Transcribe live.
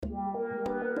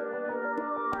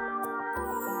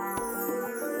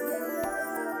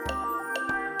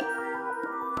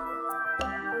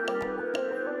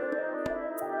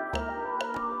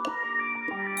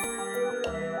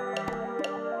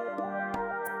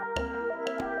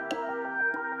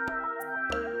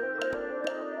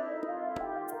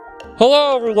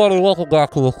Hello, everybody. Welcome back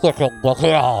to the Thick and Butter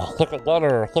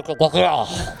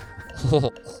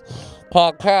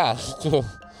podcast.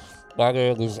 My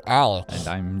name is Alex, And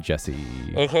I'm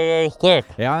Jesse. aka Thick,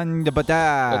 and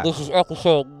this is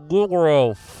episode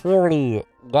numero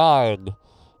 49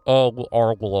 of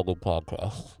our beloved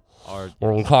podcast,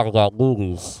 where we talk about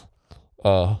movies.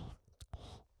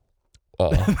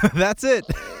 That's it.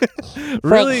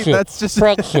 Really? That's just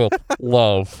friendship,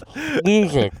 love,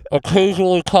 music,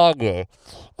 occasionally Kanye.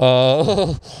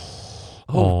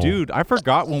 Dude, I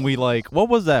forgot when we what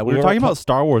was that? We were talking about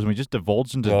Star Wars and we just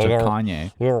divulged into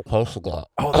Kanye. We were close to that.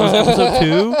 Oh, that was episode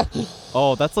 2?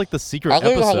 Oh, that's like the secret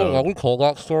episode. Have we told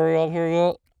that story on here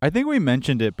yet? I think we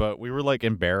mentioned it, but we were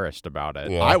embarrassed about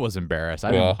it. Yeah. I was embarrassed. I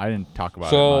didn't talk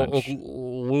about it much.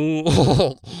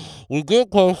 We did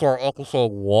post our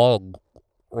episode 1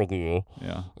 review.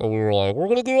 Yeah. And we were like, we're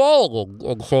gonna do all of them.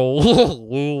 And so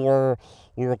we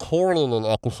recorded an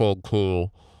episode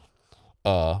 2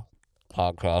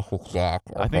 podcast with Zach.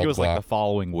 I think it was Zach. The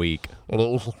following week. And it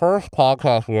was the first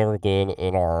podcast we ever did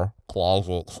in our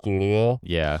closet studio.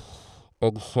 Yeah.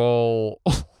 And so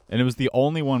and it was the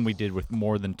only one we did with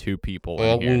more than 2 people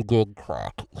and in here. We did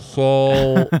crack.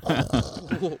 So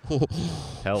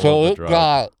so it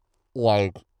got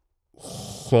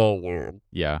so weird.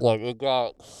 Yeah. It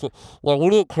got we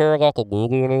didn't care about the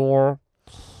movie anymore.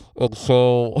 And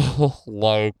so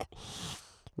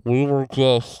we were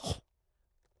just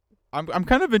I'm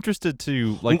kind of interested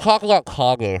to we talked about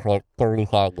Kanye for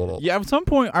 35 minutes. Yeah, at some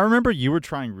point I remember you were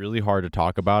trying really hard to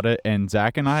talk about it, and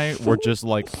Zach and I were just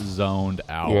zoned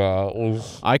out. Yeah, it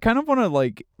was. I kind of want to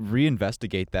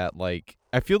reinvestigate that.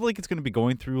 I feel like it's gonna be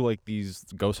going through these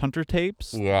Ghost Hunter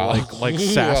tapes. Yeah, like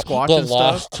Sasquatch the and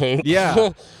lost stuff. Tapes.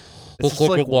 Yeah. It's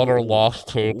like water lost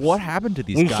tapes. What happened to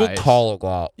these we guys? We should call it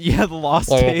that. Yeah, the lost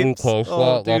tapes.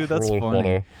 Oh, dude, that's really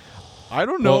funny. I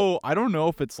don't know. I don't know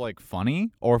if it's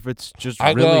funny or if it's just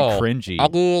really cringy. I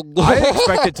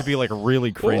expect it to be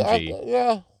really cringy.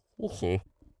 Yeah, we'll see.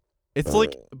 It's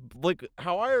like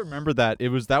how I remember that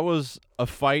that was a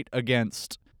fight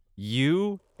against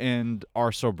you and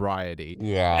our sobriety.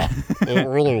 Yeah, it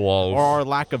really was. Or our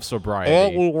lack of sobriety.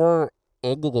 And we weren't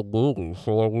into the movie,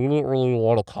 so we didn't really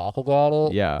want to talk about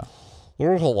it. Yeah.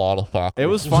 There was a lot of factors. It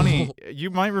was funny. You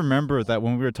might remember that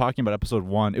when we were talking about episode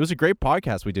 1, it was a great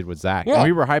podcast we did with Zach. Yeah. And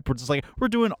we were hyped. We're just we're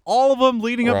doing all of them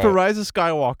leading up to Rise of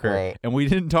Skywalker. Right. And we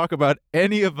didn't talk about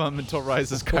any of them until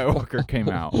Rise of Skywalker came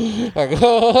out.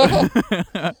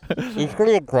 It's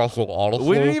pretty impressive, honestly.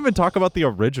 We didn't even talk about the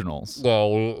originals.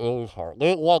 No, it was hard.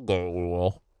 One day we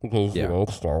will. Because,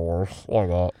 it's Star Wars. Why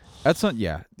not? That's not,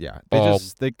 yeah.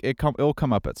 It'll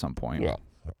come up at some point. Yeah.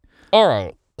 All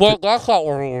right. But that's not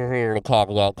what we're here to talk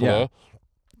about today. Yeah.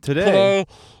 Today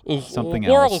is something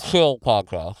we're else. on a chill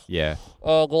podcast. Yeah.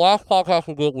 The last podcast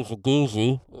we did was a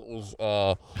doozy. It was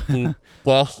the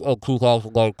best of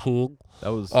 2019. That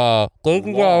was thank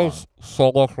you guys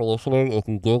so much for listening. If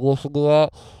you did listen to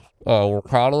that, we're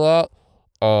proud of that.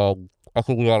 I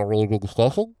think we had a really good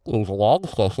discussion. It was a long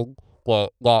discussion,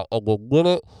 but not a good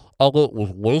minute of it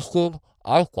was wasted,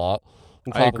 I thought.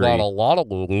 We talked about a lot of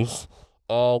movies.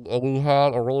 And we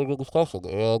had a really good discussion.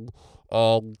 And,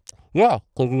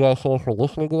 thank you guys so much for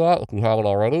listening to that. If you haven't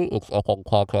already, it's up on the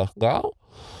podcast now.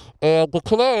 But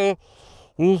today,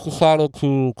 we just decided to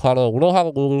we don't have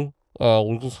a movie.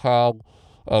 We just have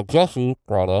Jesse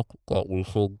brought up that we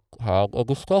should have a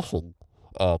discussion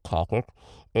topic.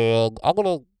 And I'm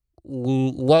going to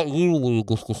let you lead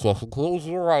this discussion because it was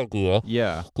your idea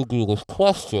to do this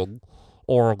question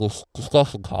or this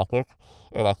discussion topic.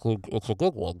 And I think it's a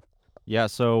good one. Yeah,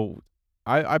 so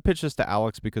I pitched this to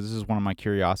Alex because this is one of my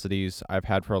curiosities I've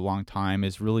had for a long time,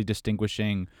 is really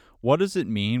distinguishing what does it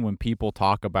mean when people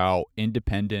talk about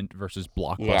independent versus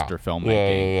blockbuster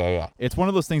filmmaking. Yeah. It's one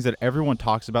of those things that everyone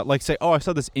talks about, say, oh, I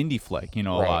saw this indie flick, a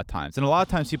lot of times. And a lot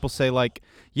of times people say,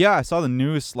 yeah, I saw the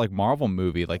newest, Marvel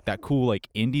movie, that cool,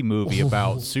 indie movie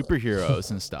about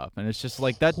superheroes and stuff. And it's just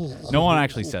that, no one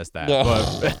actually says that.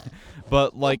 Yeah.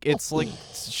 But it's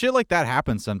shit like that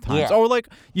happens sometimes. Yeah. Or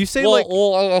you say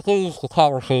I think it's the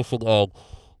conversation of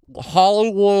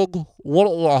Hollywood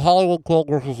film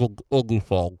versus an indie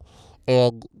film,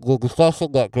 and the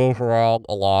discussion that goes around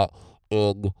a lot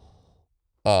in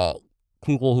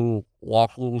people who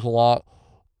watch movies a lot,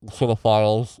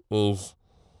 cinephiles, is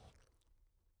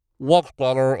what's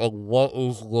better and what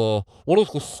is the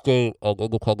state of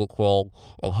independent film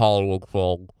and Hollywood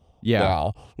film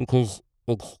now, because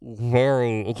it's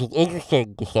an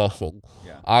interesting discussion,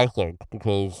 I think,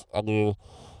 because,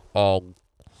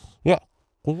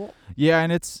 Yeah,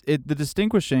 and the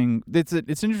distinguishing. It's an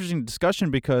interesting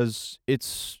discussion because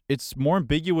it's more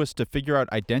ambiguous to figure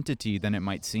out identity than it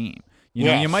might seem. You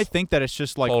know, you might think that it's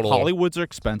just like Totally. Hollywoods are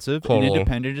expensive Totally. and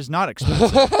independent is not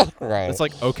expensive. Right. It's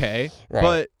like, okay, Right.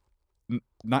 but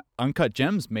not Uncut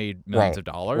Gems made millions of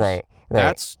dollars. Right.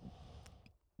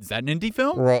 Is that an indie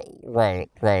film? Right.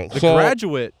 The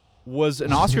Graduate was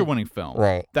an Oscar-winning film.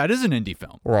 Right. That is an indie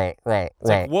film. Right. It's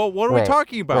like, well, what are we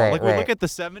talking about? Right, like, we look at the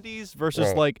 70s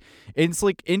versus like, it's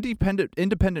like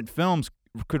independent films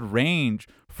could range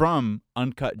from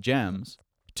Uncut Gems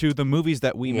to the movies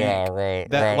that we make.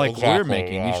 We're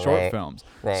making these short films.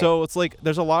 Right. So it's like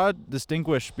there's a lot of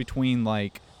distinguish between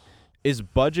like, is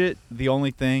budget the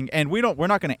only thing? And we're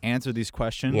not going to answer these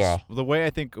questions. Yeah. The way I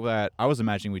think that I was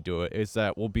imagining we do it is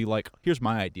that we'll be like, here's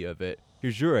my idea of it.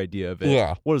 Here's your idea of it.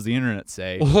 Yeah. What does the internet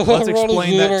say? Let's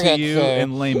explain that to you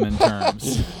in layman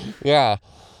terms. Yeah,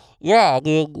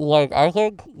 dude, like, I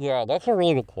think, that's a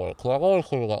really good point, because I've always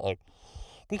thinking that, like,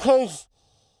 because,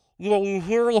 you know, you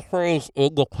hear the phrase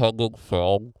independent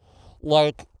film,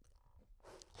 like,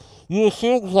 you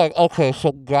assume, like, okay,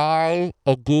 some guy,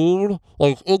 a dude,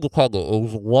 like, it's independent, it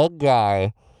was one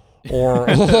guy, or,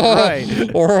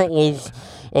 Right. or it was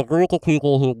a group of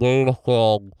people who made a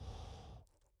film,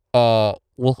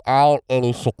 without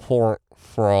any support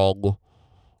from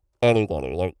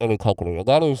anybody, like any company, and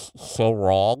that is so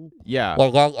wrong. Yeah.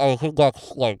 Like that, I think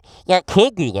that's like that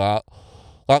could be that.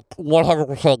 That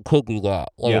 100% could be that.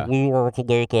 Like if we were to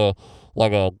make a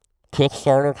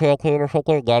Kickstarter campaign or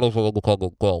something, that is an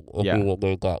independent film. If we would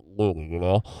make that movie, you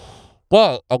know.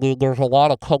 But I mean, there's a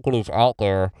lot of companies out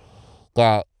there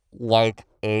that like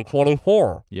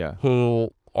A24,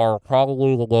 who are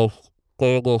probably the most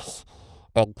famous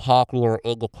and popular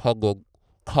independent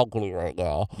company right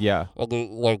now. Yeah. I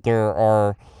mean, like there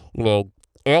are, you know,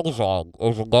 Amazon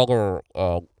is another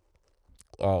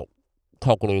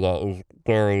company that is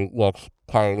very much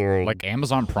pioneering. Like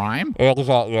Amazon Prime?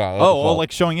 Amazon, yeah. Oh,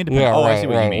 like showing independent. Yeah, I see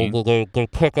what you mean. They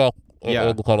pick up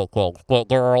independent films, but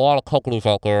there are a lot of companies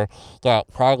out there that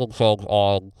pride themselves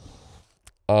on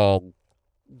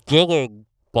giving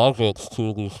budgets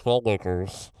to these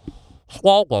filmmakers,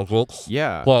 small budgets,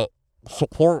 but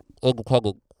support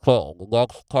independent film. And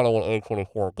that's kind of what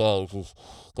A24 does, is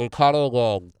they kind of,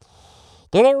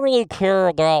 they don't really care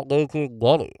about making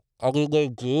money. I mean, they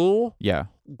do,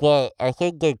 but I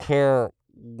think they care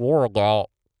more about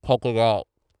pumping out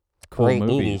great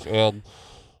movies and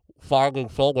finding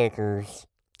filmmakers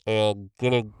and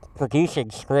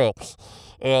producing scripts.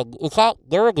 And it's not,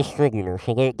 they're a distributor,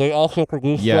 so they also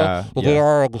produce them, but they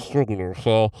are a distributor.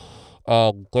 So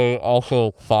they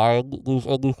also find these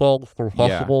indie films through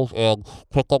festivals and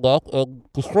pick them up and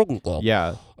distribute them.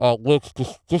 Which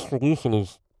distribution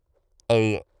is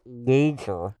a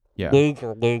major, you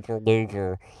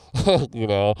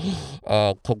know,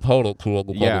 component to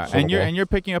independent cinema. and you're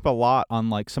picking up a lot on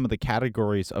like some of the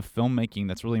categories of filmmaking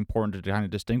that's really important to kind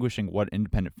of distinguishing what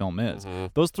independent film is. Mm-hmm.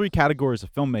 Those three categories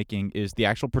of filmmaking is the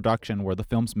actual production where the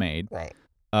film's made,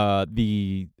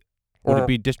 would it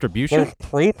be distribution? There's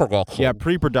pre-production. Yeah,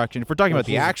 pre-production. If we're talking about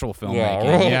the actual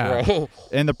filmmaking, right.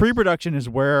 And the pre-production is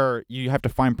where you have to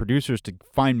find producers to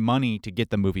find money to get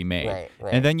the movie made. Right.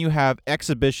 And then you have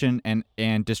exhibition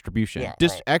and distribution.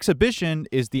 Exhibition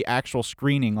is the actual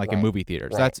screening, like in movie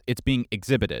theaters. It's being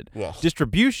exhibited. Yes.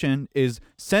 Distribution is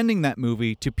sending that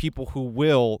movie to people who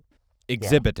will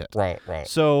exhibit it. Right.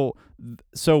 So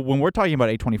when we're talking about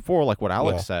A24, like what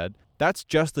Alex said, that's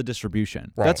just the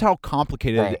distribution. That's how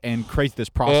complicated and crazy this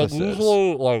process is.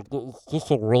 Usually, like, just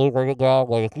to really break it down,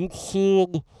 like, if you've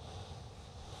seen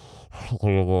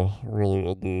a really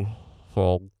indie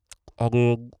film, I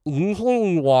mean,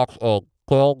 usually we watch a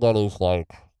film that is,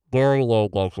 like, very low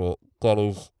budget, that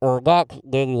is, or not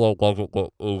very low budget, but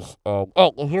is,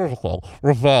 here's a film,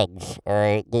 Revenge,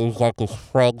 alright? There's, like, this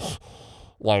French,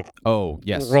 like,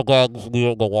 revenge,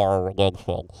 neo-noir revenge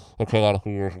film that came out a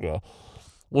few years ago.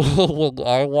 When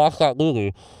I watched that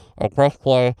movie, I pressed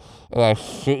play, and I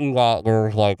shit you not,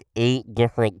 there's like 8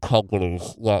 different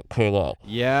companies that came up.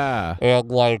 Yeah.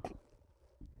 And like,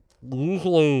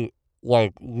 usually,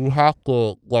 like, you have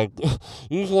to, like,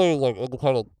 usually, like,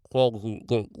 independent films,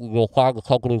 you'll find the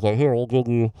companies like, here, we'll give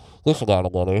you this amount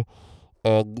of money.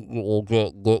 And we'll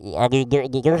get, I mean,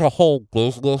 there's a whole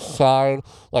business side,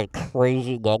 like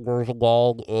crazy numbers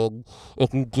involved, and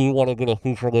if you do want to get a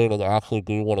feature made and actually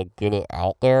do want to get it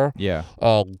out there.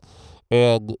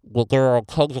 But there are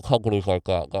tons of companies like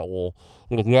that will,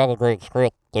 you know, if you have a great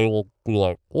script, they will be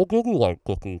like, we'll give you like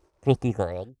 50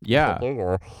 grand.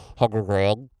 Or 100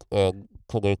 grand to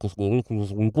make this movie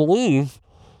because we believe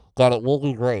that it will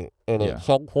be great. And at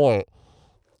some point,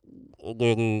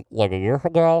 maybe like a year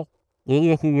from now,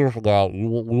 maybe a few years from now, we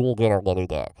will get our money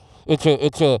back. It's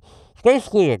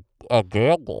basically a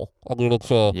gamble. I mean,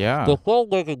 Yeah. the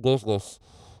filmmaking business,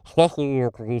 especially when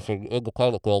you're producing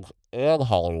independent films and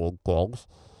Hollywood films.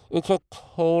 It's a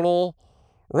total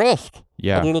risk. I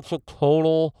Yeah. mean, it's a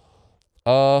total.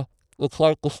 It's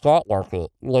like the stock market.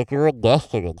 Like you're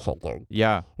investing in something,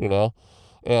 Yeah. you know,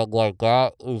 and like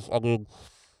that is. I mean,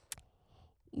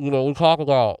 we talk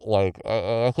about like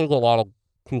I think a lot of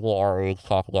people our age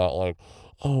talk about like,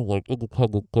 oh, like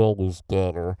independent film is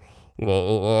dead, or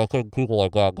I think people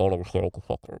like that don't understand what the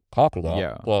fuck they're talking about.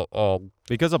 Yeah. But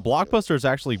Because a blockbuster is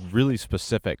actually really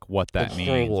specific what that means.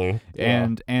 extremely, yeah.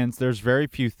 And there's very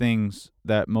few things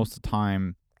that most of the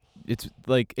time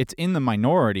it's in the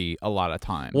minority a lot of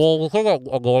times. Well, the thing that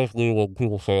annoys me when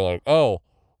people say like, oh,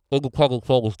 independent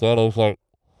film is dead, I was like,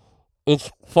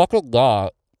 it's fucking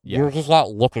not. Yeah. You're just not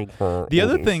looking for. The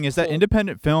other movies. thing is that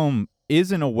independent film is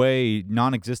in a way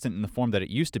non-existent in the form that it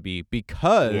used to be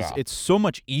because Yeah. it's so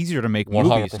much easier to make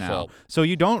movies now. 100%. So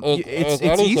you don't. It's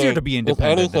If easier anything- to be if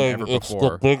independent than anything, ever it's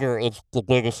before. It's the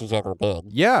biggest it's ever been.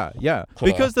 Yeah. Yeah.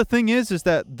 Because the thing is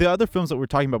that the other films that we were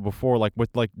talking about before, like with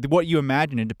like what you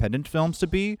imagine independent films to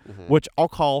be, Mm-hmm. which I'll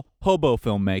call hobo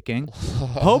filmmaking.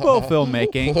 Hobo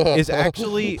filmmaking is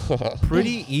actually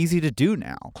pretty easy to do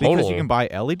now because Totally. you can buy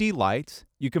LED lights.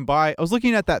 You can buy. I was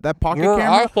looking at that pocket Your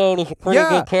camera. iPhone is a pretty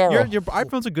good camera. Your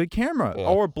iPhone's a good camera. Yeah.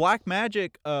 Or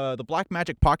Blackmagic, the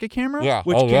Blackmagic Pocket camera, Yeah.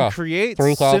 which Oh, can yeah. create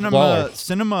 $3,000.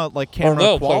 cinema like Or camera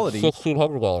no, quality. it's like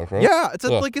 $1,600, right? Yeah, it's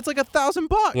Yeah. like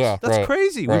 $1,000. Yeah, That's right,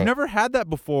 crazy. right. We've never had that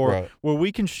before, Right. where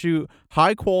we can shoot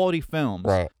high quality films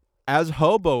Right. as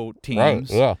hobo Right.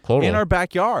 teams Yeah. Totally. in our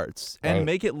backyards and Right.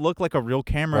 make it look like a real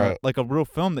camera, Right. like a real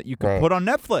film that you could Right. put on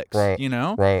Netflix. Right. You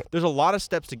know, Right. there's a lot of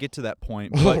steps to get to that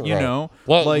point, but you Right. know,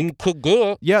 Well, like. you could do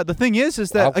it. Yeah, the thing is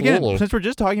that again, Absolutely. since we're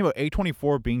just talking about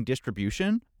A24 being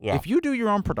distribution, Yeah. if you do your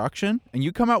own production and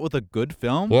you come out with a good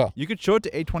film, Yeah. you could show it to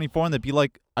A24 and they'd be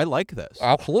like, "I like this."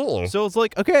 Absolutely. So it's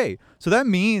like, okay, so that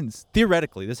means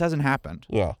theoretically, this hasn't happened,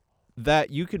 Yeah.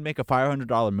 that you could make a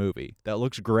 $500 movie that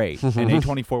looks great and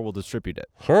A24 will distribute it.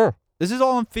 Sure. This is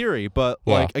all in theory, but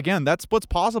Yeah. like again, that's what's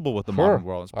possible with the Sure. modern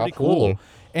world. It's pretty Absolutely. cool.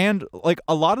 And like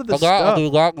a lot of the And that, stuff. I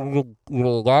mean, that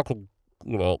that could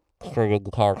string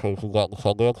into conversations at the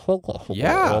Sundance Film Festival.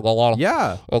 Yeah. And a lot of,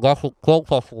 Yeah. and that's what film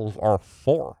festivals are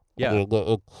for. Yeah. I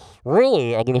mean,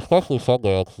 really, especially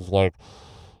Sundance is like,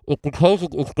 because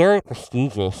it's very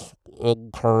prestigious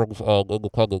in terms of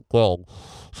independent film.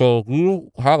 So if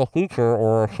you have a feature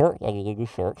or a short, I mean, they do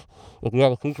shorts. If you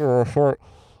have a feature or a short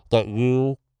that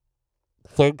you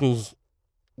think is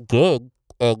good,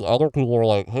 and other people are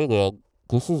like, hey man,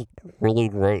 this is really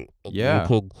great. And Yeah.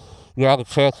 you have a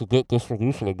chance to get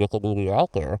distribution and get the movie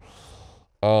out there.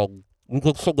 You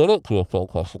can submit it to a film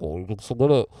festival. You can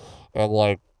submit it, and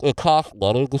like it costs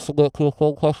money to submit to a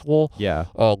film festival, Yeah.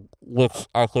 which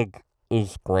I think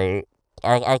is great.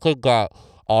 I think that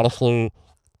honestly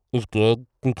is good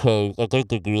because I think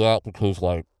they do that because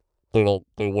like they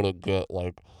wouldn't get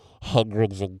like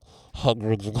hundreds and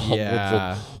hundreds and hundreds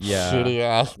Yeah. of Yeah. shitty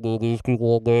ass movies people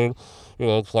will name.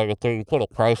 It's like if they put a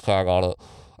price tag on it,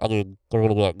 I mean, they're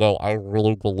gonna be like, no, I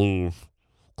really believe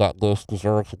that this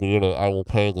deserves to be in it. I will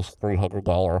pay this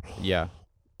 $300 Yeah.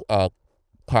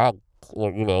 tag,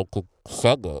 to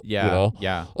send it. Yeah.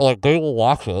 Yeah. Like they will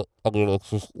watch it. I mean, it's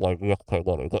just like you have to pay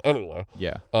money. But anyway,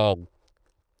 Yeah.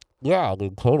 yeah, I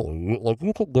mean, totally.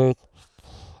 You can make.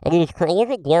 I mean, it's crazy.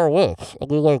 Look at Blair Witch. I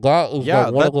mean, like that is Yeah,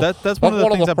 like one of the. that's one of the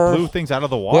one of things the that blew first- things out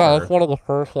of the water. Yeah, that's one of the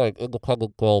first like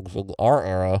independent films in our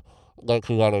era,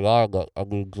 1999. That I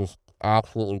mean, just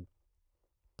absolutely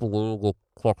blew the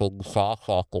fucking socks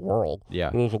off the world. Yeah.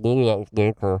 It was a movie that was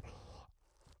made for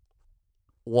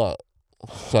what?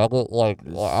 I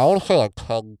want to say like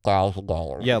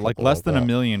 $10,000. Yeah, like less than $1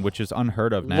 million, which is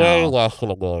unheard of now. Way less than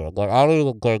 $1 million. Like I don't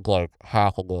even think like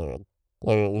 $500,000.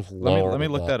 Like it was lower. Let me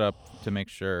than look that up to make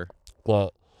sure.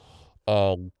 But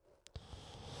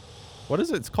What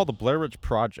is it? It's called the Blair Witch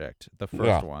Project, the first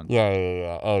yeah, one.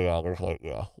 yeah. Oh yeah, there's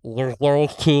Blair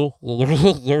Witch 2.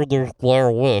 There's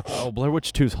Blair Witch. Oh, Blair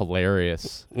Witch 2 is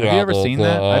hilarious. Have Yeah, you ever seen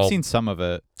that? I've um, seen some of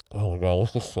it. Oh my god,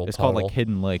 what's this film It's called like title?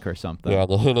 Hidden Lake or something. Yeah,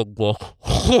 the Hidden Book.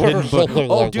 Hidden Or Book. something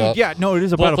Oh, like dude, that. yeah, no, it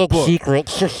is about a of book.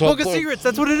 Secrets or something. Book of Secrets.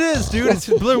 That's what it is, dude. It's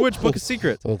Blair Witch Book of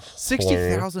Secrets. It's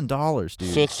 $60,000, dude.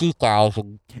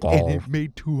 $60,000. And it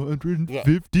made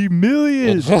 $250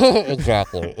 million.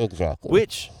 Exactly.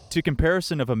 Which, to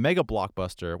comparison of a mega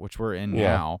blockbuster, which we're in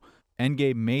Yeah. now,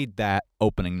 Endgame made that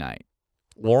opening night.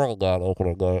 More on that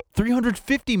opening night.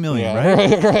 $350 million, Yeah,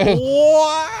 right? right.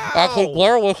 Wow. Actually,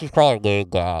 Blair Witch is probably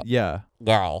made that Yeah,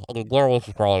 now. I mean, Blair Witch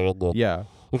is probably in the yeah.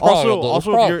 It's probably Also, good. It's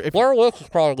also, probably, if Blair Witch is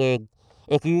probably good.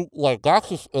 If you like, that's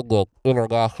just in the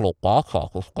international box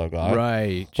office, my guy.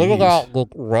 right, Think jeez. about the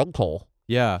rental.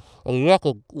 Yeah, I mean, you have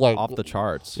to like. off the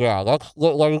charts. Yeah, that's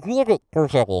like if you look at, for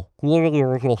example, if you look at the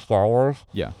original Star Wars.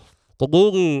 Yeah. The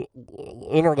movie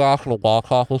international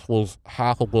box office was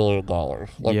 $500 million.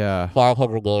 Like Yeah.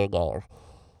 $500 million.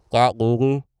 That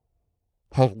movie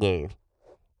has made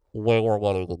way more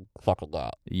money than fucking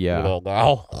that. Yeah. You know,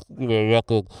 now, you have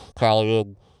to tally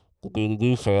in the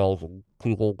DVD sales and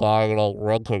people buying it and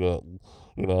renting it.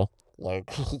 And,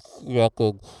 like, you have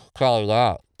to tally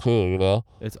that too,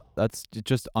 That's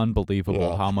just unbelievable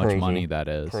Yeah, how it's much crazy. money that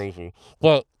is. Crazy.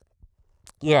 But,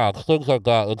 yeah, it's things like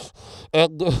that.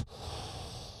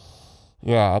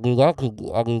 Yeah,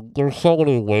 there's so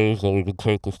many ways that we can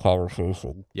take this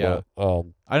conversation. Yeah. But,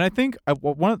 And I think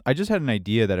I just had an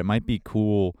idea that it might be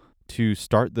cool to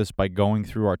start this by going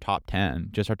through our top 10,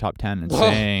 just our top 10, and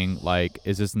saying, like,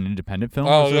 is this an independent film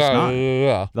or is this not?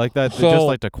 yeah. Like that, So, just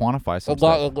like to quantify some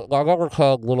stuff. I never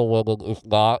said Little Women is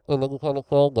not an independent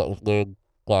film that was made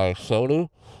by Sony.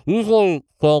 Usually,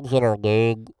 films that are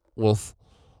made with,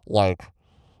 like,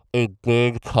 a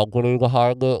big company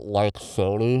behind it, like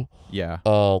Sony, Yeah.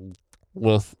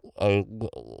 with a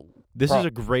This is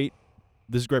a great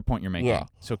point you're making. Yeah.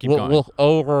 So keep going. with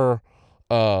over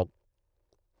that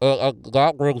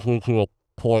brings me to a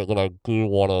point that I do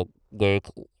want to make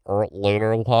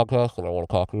later in the podcast that I want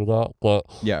to talk to you about. But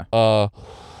Yeah.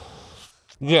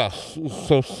 yes,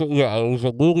 yeah, it was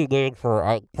a movie made for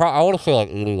I want to say like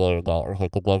 $80 million.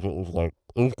 Like the budget was like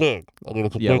it was big. I mean,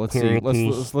 it's a Yeah, big let's see. period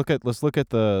piece. Let's look at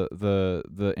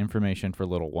the information for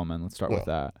Little Woman. Let's start with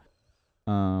that.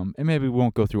 And maybe we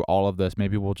won't go through all of this.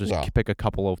 Maybe we'll just pick a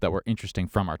couple of that were interesting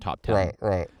from our top 10.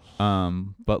 Right.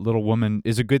 But Little Woman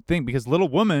is a good thing because Little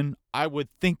Woman I would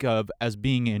think of as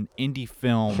being an indie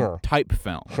film type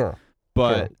film. Sure.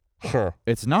 But Sure.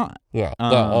 it's not. Yeah.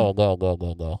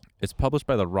 No. It's published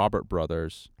by the Robert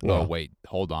Brothers. Yeah. Oh wait,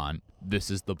 hold on. This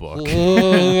is the book.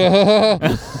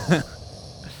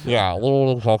 Yeah, Little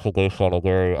Women's also based on a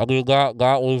very. I mean, that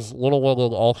was Little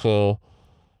Women also.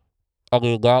 I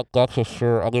mean, that's a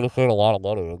sure. I mean, it's made a lot of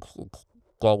money. It's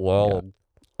done well.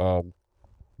 Yeah. And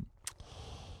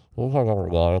what was I number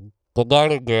 9? The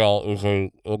Nightingale is a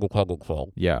independent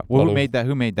film. Yeah. Well, who made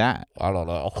that? I don't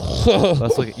know.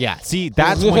 Let's look. Yeah. See,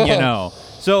 that's when you know.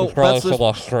 So it's probably some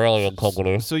Australian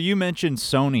company. So you mentioned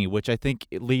Sony, which I think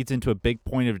it leads into a big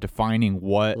point of defining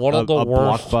what one of the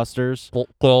worst blockbusters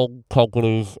film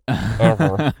companies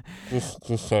ever.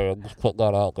 just saying, just put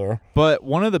that out there. But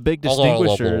one of the big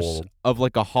distinguishers of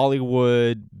like a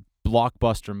Hollywood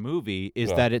blockbuster movie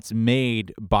is that it's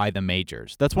made by the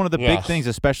majors. That's one of the big things,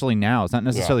 especially now. It's not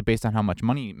necessarily based on how much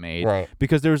money it made,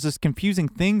 because there was this confusing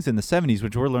things in the 70s,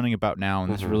 which we're learning about now in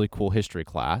this really cool history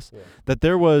class, that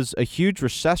there was a huge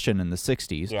recession in the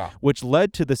 60s, which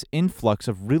led to this influx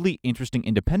of really interesting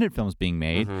independent films being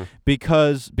made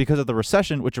because of the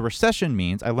recession, which a recession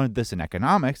means, I learned this in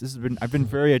economics. I've been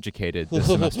very educated this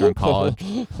semester in college.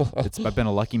 I've been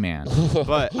a lucky man.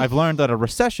 But I've learned that a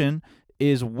recession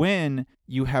is when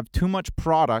you have too much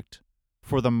product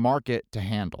for the market to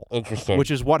handle. Interesting. Which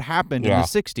is what happened in the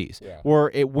 60s, where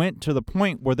it went to the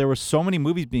point where there were so many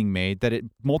movies being made that it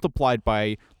multiplied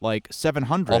by like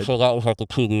 700. Also, that was like the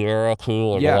TV era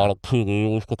too, and a lot of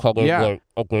TV was becoming like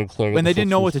a big thing. And they didn't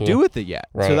know what to do with it yet.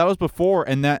 Right. So that was before,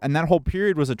 and that whole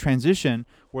period was a transition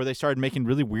where they started making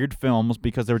really weird films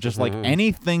because they were just like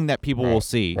anything that people will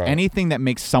see, anything that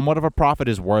makes somewhat of a profit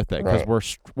is worth it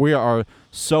because we are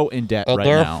so in debt right now.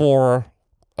 Therefore,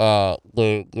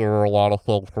 there are a lot of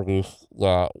films produced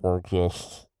that were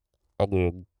just, I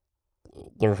mean,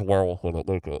 there's werewolf in it,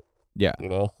 make it. Yeah. You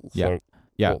know?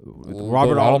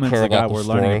 Robert Altman's the guy we're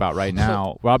learning about right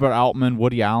now. Robert Altman,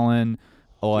 Woody Allen,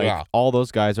 all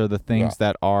those guys are the things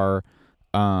that are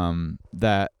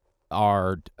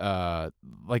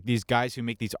like these guys who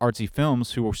make these artsy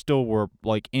films who were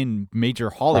like in major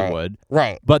Hollywood.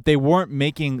 Right. But they weren't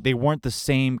the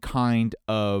same kind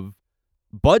of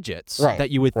budgets that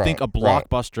you would think a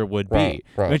blockbuster would be.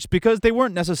 Which, because they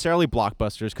weren't necessarily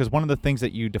blockbusters, because one of the things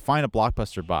that you define a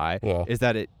blockbuster by is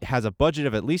that it has a budget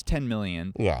of at least $10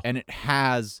 million and it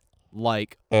has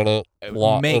like and it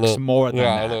makes more than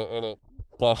that. And it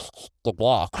busts the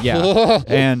block.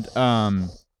 And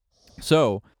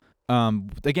so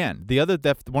again,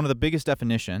 one of the biggest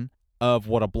definition of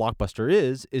what a blockbuster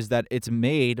is that it's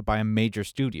made by a major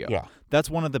studio.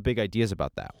 That's one of the big ideas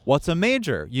about that. What's a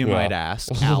major, you might ask,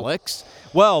 Alex?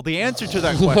 Well, the answer to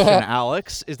that question,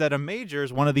 Alex, is that a major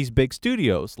is one of these big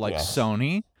studios like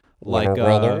Sony, like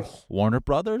Warner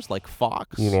Brothers, like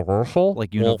Fox, Universal.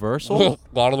 like Universal.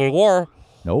 Not anymore.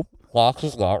 Nope. Fox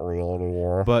is not real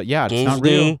anymore. But yeah, it's not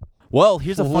Disney- real. Well,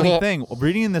 here's a funny thing.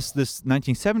 Reading in this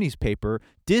 1970s paper,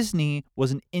 Disney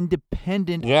was an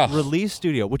independent Yes. release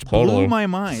studio, which Totally. blew my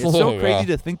mind. It's so Yeah. crazy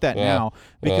to think that Yeah. now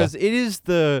because it is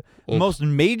the most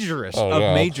majorest of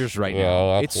yeah. majors right Yeah,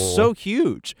 now. It's absolutely. so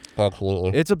huge.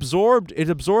 Absolutely. It absorbed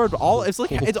all. It's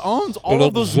like it owns all It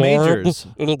of those absorbed- majors.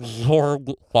 It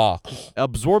absorbed Fox.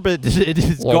 Absorb it. It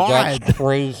is Like, God. that's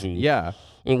crazy. Yeah.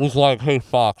 It was like, hey,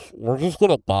 Fox, we're just going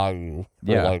to buy you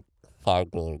for Yeah. like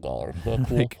 $5 billion. Is that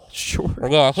cool? Like sure. Or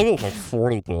no, I think it was like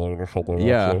 $40 billion or something.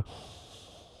 Yeah. Actually.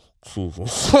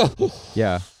 Jesus.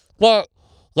 Yeah. But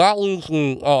that leads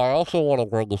me. Oh, I also want to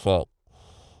bring this up.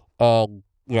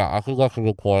 Yeah, I think that's a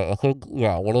good point. I think,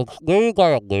 yeah, when it's made by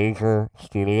a major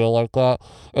studio like that,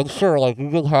 and sure, like,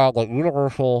 you can have, like,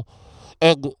 Universal,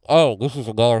 and, oh, this is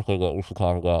another thing that we should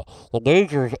talk about. The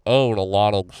majors own a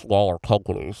lot of smaller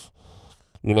companies,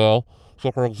 you know?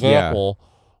 So, for example,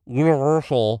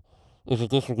 Universal is a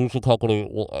distribution company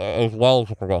as well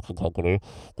as a production company,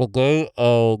 but they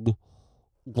own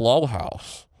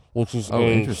Blumhouse, which is a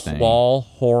interesting. small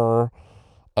horror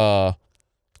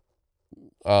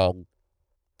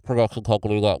production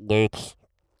company that makes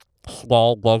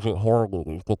small budget horror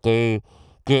movies, but they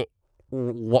get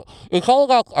what it's all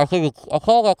about. I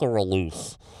call that the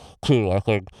release too. I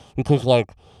think because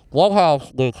like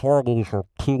Blumhouse makes horror movies for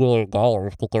 $2 million,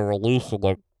 but they're released in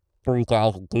like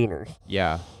 3,000 theaters.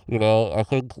 Yeah. You know, I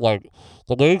think like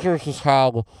the majors just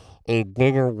have a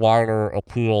bigger, wider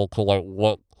appeal to like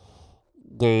what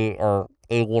they are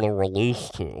able to release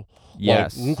to.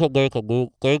 Yes. Like, you could make a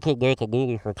movie. They could make a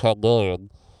movie for $10 million,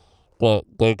 but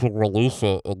they could release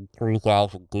it in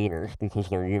 3,000 theaters because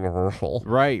they're Universal.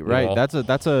 Right. know?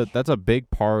 That's a big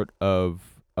part of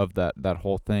that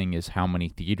whole thing is how many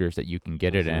theaters that you can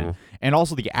get it in, and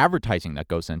also the advertising that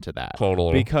goes into that.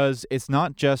 Totally. Because it's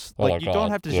not just Oh my like you God, don't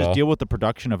have to yeah. just deal with the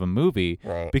production of a movie.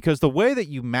 Right. Because the way that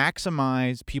you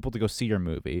maximize people to go see your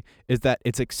movie is that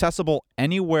it's accessible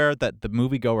anywhere that the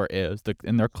moviegoer is,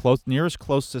 in their nearest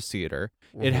closest theater.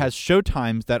 It has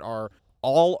showtimes that are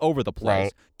all over the place.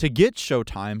 Right. To get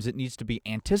showtimes, it needs to be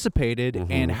anticipated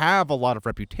and have a lot of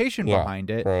reputation Yeah,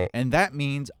 behind it, right. and that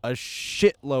means a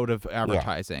shitload of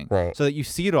advertising, right. so that you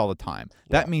see it all the time.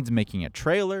 That means making a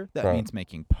trailer. That Right. means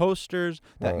making posters.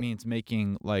 That Right. means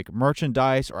making like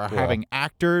merchandise or having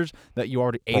actors that you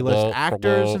already A-list Promote, actors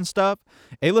promote. and stuff.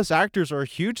 A-list actors are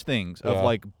huge things of Yeah.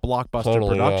 like blockbuster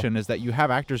Totally, yeah. production. Is that you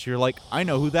have actors you're like, I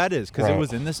know who that is because it Right.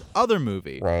 was in this other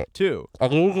movie Right. too. I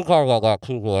mean, we can talk about that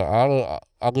too, but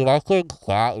I think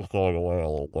that is going away a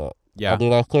little bit. Yeah. I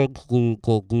mean, I think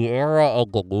the era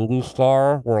of the movie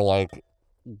star where, like,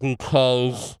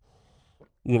 because,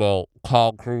 you know,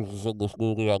 Tom Cruise is in this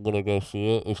movie, I'm going to go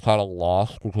see it, is kind of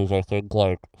lost because I think,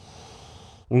 like,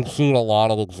 we've seen a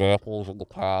lot of examples in the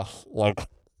past, like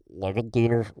in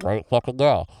theaters right fucking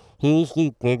now. Who's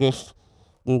the biggest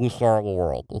movie star in the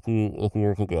world, if you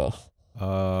were to guess?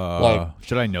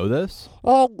 Should I know this?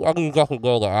 I mean, you definitely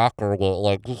know the actor, but,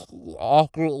 like, just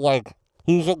actor, like,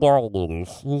 who's in Marvel movies?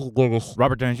 Who's the biggest?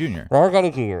 Robert Downey Jr. Robert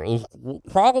Downey Jr. is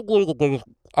probably the biggest,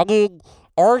 I mean,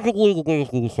 arguably the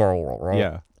biggest movie star in the world, right?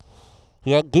 Yeah.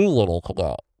 He had Doolittle come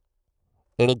out,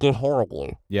 and it did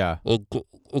horribly. Yeah. It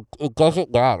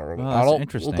doesn't matter. Well, that's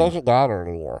interesting. It doesn't matter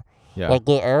anymore. Yeah. Like,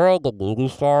 the era of the movie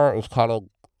star is kind of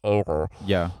over.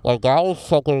 Yeah. Like, that was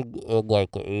something in,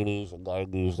 like, the 80s and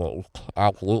 90s that was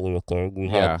absolutely a thing. We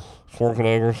Yeah. had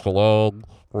Schwarzenegger, Stallone,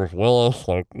 Bruce Willis.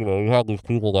 Like, you know, you have these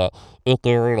people that, if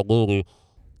they're in a movie,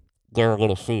 they're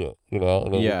going to see it, you know,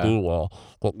 and it Yeah. will do well.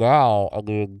 But now, I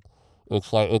mean,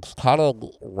 it's like, it's kind of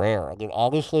rare. I mean,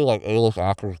 obviously, like, A-list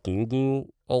actors do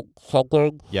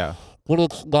something, Yeah. but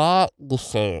it's not the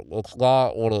same. It's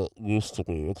not what it used to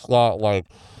be. It's not like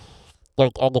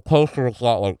on the poster, it's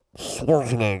not like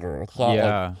Schwarzenegger. It's not like,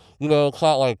 Yeah. you know, it's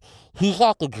not like, he's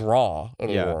not the draw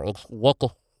anymore. It's what the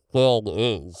film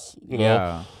is, you know?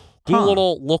 Yeah.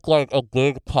 Doolittle looked like a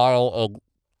big pile of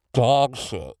dog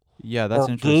shit. Yeah, that's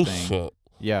or goose interesting. shit.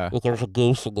 Yeah. If there's a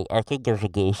goose in I think there's a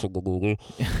goose in the movie.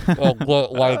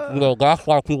 But, like, you know, that's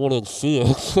why people didn't see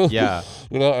it. Yeah.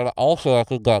 You know, and also I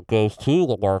think that goes to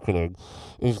the marketing,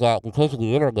 is that because of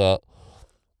the internet,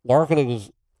 marketing is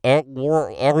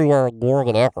everywhere more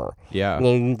than ever. Yeah. You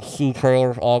know, you can see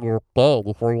trailers on your phone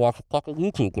before you watch a fucking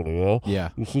YouTube video. Yeah.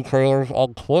 You see trailers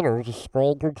on Twitter, just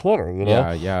scroll through Twitter, you know?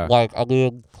 Yeah. Yeah. Like, I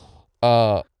mean,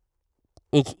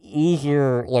 it's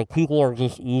easier, like, people are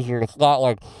just easier. It's not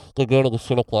like they go to the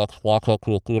Cineplex, walk up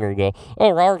to a theater and go, oh,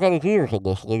 Robert Downey Jr.'s in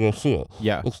this, and they go see it.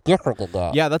 Yeah. It's different than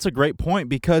that. Yeah, that's a great point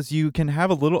because you can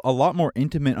have a lot more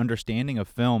intimate understanding of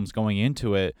films going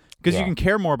into it because you can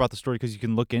care more about the story because you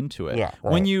can look into it. Yeah,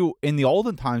 right. When you, in the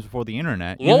olden times before the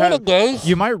internet, days,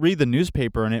 you might read the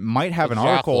newspaper and it might have an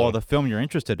article of the film you're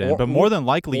interested in, but more than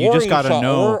likely or you just got to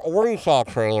know. Or you saw a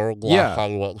trailer last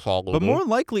time you went and saw a movie. But more than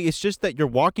likely it's just that you're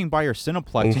walking by your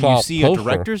Cineplex and you see a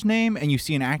director's name and you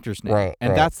see an actor's name. Right,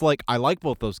 and that's like, I like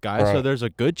both those guys, so there's a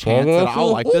good chance that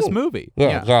I'll like this movie.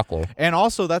 Yeah, exactly. And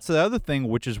also, that's the other thing,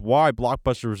 which is why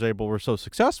Blockbuster were so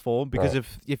successful, because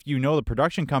if you know the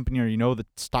production company or you know the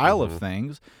style of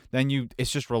things, then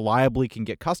it's just reliably can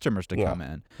get customers to come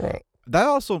in. Right. That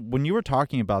also, when you were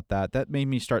talking about that made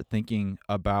me start thinking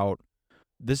about,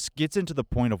 this gets into the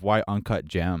point of why Uncut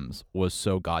Gems was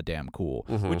so goddamn cool.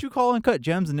 Would you call Uncut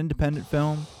Gems an independent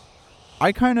film?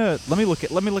 I kind of let me look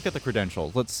at the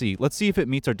credentials. Let's see if it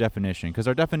meets our definition, because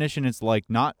our definition is like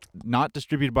not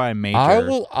distributed by a major.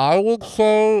 I would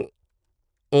say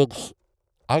it's.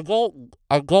 I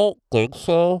don't think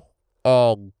so.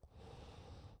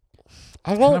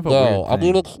 I don't know. I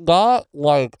mean, it's not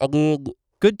like,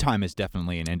 Good Time is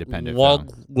definitely an independent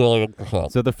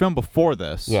 1,000,000%. So the film before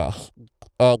this, yes,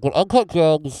 but Uncut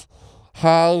Gems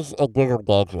has a bigger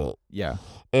budget. Yeah,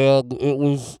 and it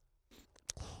was.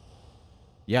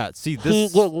 Yeah, see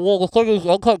this. The thing is,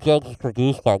 Uncut Gems is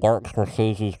produced by Martin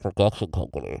Scorsese's production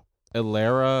company.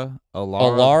 Alara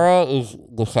is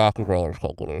the Safdie Brothers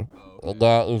company, and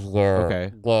that is their.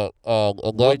 Okay. But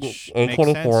which makes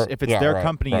sense. If it's their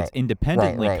company, it's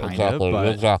independently kind of. But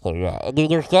exactly. Yeah. I mean,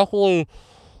 there's definitely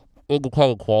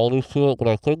independent qualities to it, but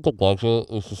I think the budget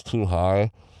is just too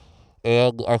high,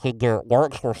 and I think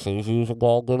Martin Scorsese is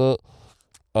involved in it,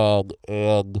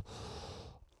 and.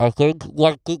 I think,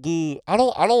 like, I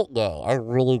don't know. I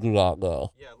really do not know.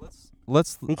 Yeah,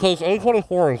 let's because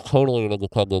A24 is totally an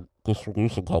independent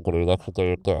distribution company. That's what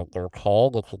they're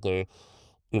called. That's what they,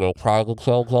 pride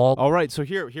themselves on. All right, so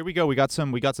here we go. We got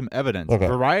some evidence. Okay.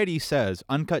 Variety says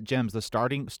Uncut Gems, the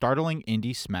startling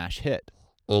indie smash hit.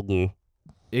 Indie.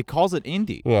 It calls it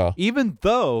indie. Yeah. Even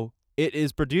though it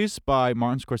is produced by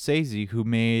Martin Scorsese, who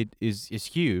is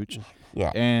huge.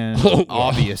 Yeah. And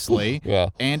obviously,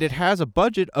 and it has a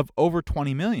budget of over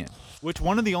 $20 million, which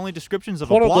one of the only descriptions of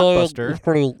a blockbuster. Is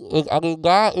pretty. I mean,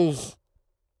 that is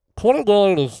 $20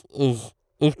 million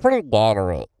is pretty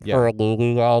moderate for a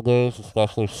movie nowadays,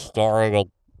 especially starring a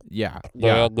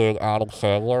man named Adam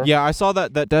Sandler. Yeah, I saw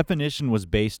that definition was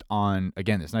based on,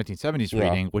 again, this 1970s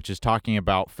reading, which is talking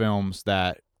about films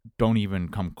that don't even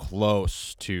come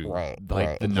close to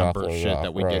the number of shit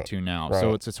that we get to now.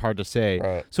 So it's hard to say.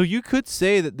 Right. So you could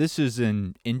say that this is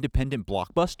an independent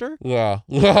blockbuster? Yeah.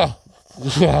 In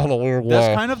a weird way.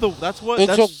 That's kind of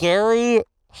it's a very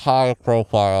high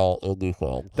profile indie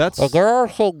film. There are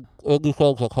some indie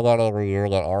films that come out every year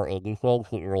that are indie films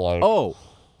that you're like, oh,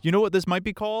 you know what this might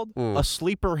be called? A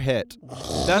sleeper hit.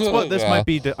 That's what this might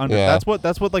be. That's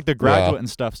what like The Graduate and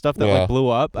stuff that like blew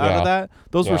up out of that.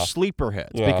 Those were sleeper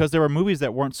hits because there were movies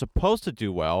that weren't supposed to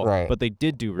do well, but they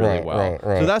did do really well.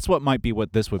 So that's what might be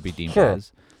what this would be deemed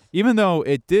as. Even though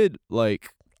it did like.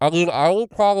 I mean, I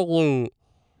would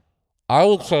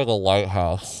say The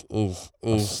Lighthouse is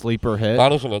a sleeper hit.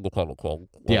 That is an independent film.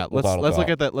 Yeah, let's look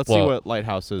at that. Let's see what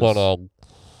Lighthouse is.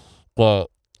 But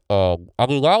I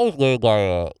mean, that was made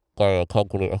by a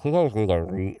company. I think that was made by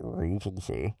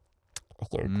Regency. I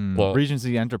think.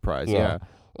 Regency Enterprise. Yeah.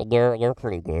 And they're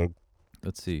pretty good.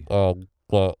 Let's see.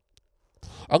 But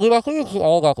I mean, I think it's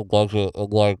all about the budget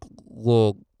and like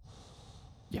the.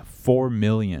 Yeah, $4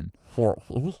 million. $4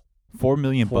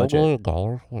 million budget. $4 million.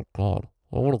 Oh my God!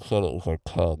 I would have said it was like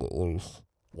 10 at least.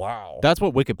 Wow. That's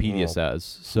what Wikipedia says.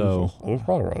 So. You're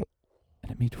probably right.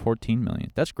 And it made $14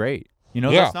 million. That's great.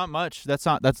 That's not much. That's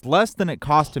less than it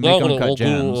costs to make Uncut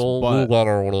Gems. It'll do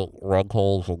better when it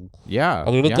rentals and. Yeah.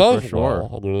 I mean, it does for sure.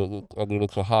 Well. I mean,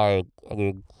 it's a high. I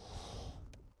mean,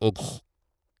 it's.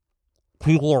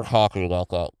 People are talking about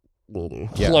that movie.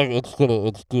 Yeah. Like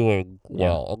it's doing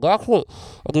well, and that's what.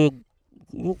 I mean,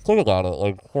 you think about it.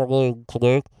 Like $4 million to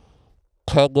make,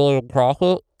 $10 million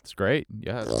profit. It's great.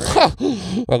 Yeah, it's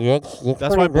great. I mean,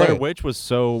 that's why Blair Witch was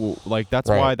so that's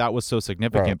why that was so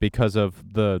significant because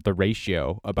of the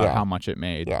ratio about how much it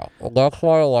made. Yeah, and that's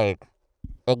why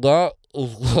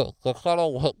that's kind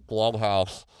of what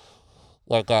Blumhouse,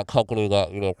 like that company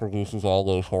that produces all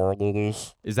those horror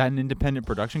movies. Is that an independent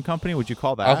production company? Would you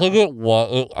call that? I think it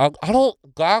was. I don't.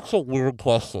 That's a weird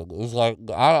question. It's like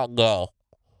I don't know.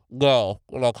 No,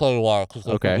 and I'll tell you why. Because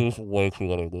they produce way too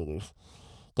many movies.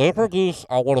 They produce,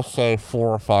 I want to say, 4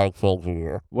 or 5 films a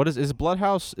year. What is it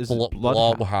Bloodhouse? Is it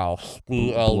Blumhouse.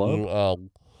 BLUM.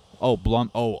 Oh, Blum.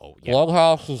 Oh, yeah.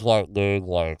 Blumhouse is like doing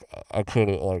like I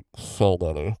couldn't like so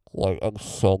many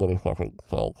fucking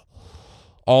films.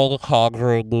 All the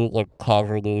Conjuring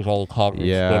movies, all the Conjuring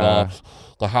Yeah. spin-offs,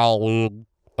 the Halloween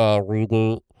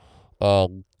reboot.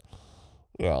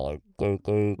 Yeah, like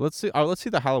they Let's see. Let's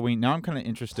see the Halloween. Now I'm kind of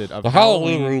interested. Of the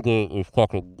Halloween reboot is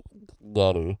fucking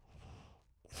nutty.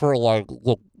 For like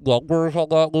the numbers on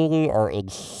that movie are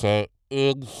insane.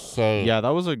 Yeah, that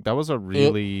was a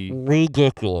really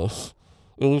ridiculous.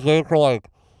 It was made for like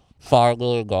 $5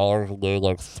 million and made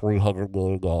like $300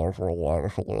 million worldwide or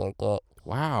something like that.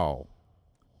 wow.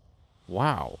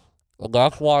 And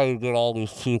that's why you get all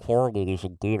these cheap horror movies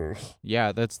in theaters.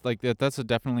 Yeah, that's like that's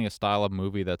definitely a style of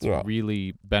movie that's Yeah.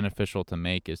 really beneficial to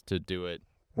make, is to do it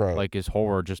Right. like as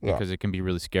horror, just Yeah. because it can be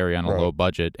really scary on a Right. low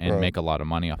budget and Right. make a lot of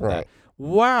money off of Right. that.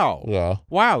 Wow. Yeah.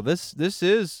 Wow, this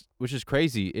is, which is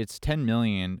crazy. It's 10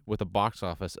 million with a box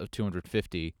office of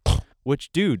 250.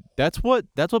 Which, dude, that's what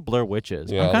Blair Witch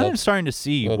is. Yeah, I'm kind of that's- starting to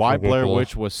see that's why Blair ridiculous.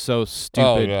 Witch was so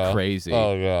stupid, yeah. crazy.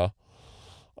 Oh yeah.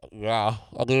 Yeah.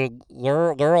 I mean,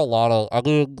 there are a lot of. I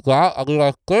think.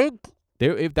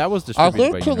 If that was I distributed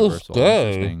think by to this Universal.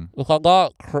 day, Interesting. if I'm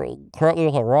not correct me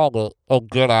if I'm wrong, but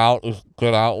Get Out was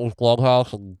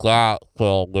Blumhouse, and that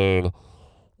film made.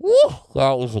 Woo!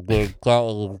 That was a big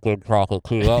profit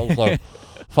too. That was like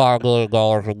 $5 million,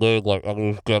 and made like it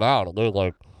was Get Out, and made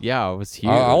like Yeah, it was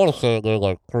huge. I want to say it made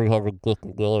like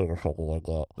 $350 million or something like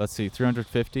that. Let's see,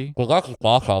 350. But that's just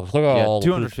box office. Think about Yeah, all the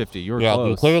 250. You were yeah,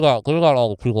 close. think about all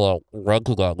the people that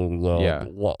rented that movie though, Yeah.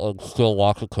 and still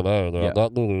watch it today. Man. Yeah.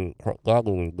 That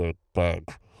movie made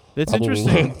bank. It's That movie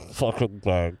interesting. made fucking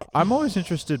bank. I'm always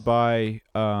interested by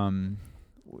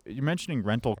you're mentioning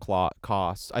rental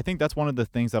costs. I think that's one of the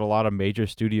things that a lot of major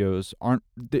studios aren't.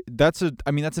 That's an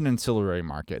ancillary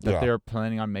market that Yeah. they're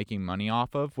planning on making money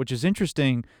off of, which is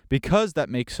interesting because that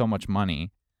makes so much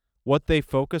money. What they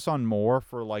focus on more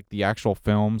for like the actual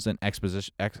films and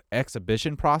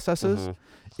exhibition processes Mhm.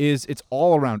 is it's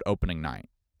all around opening night.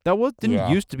 That didn't Yeah.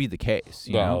 used to be the case.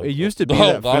 You No. know, it used to be No,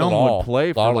 that not at film all. would play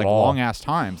Not for at like all. long ass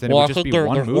times, and Well, it I would just think be there's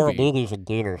one more movie. movies in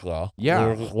theaters now. Yeah.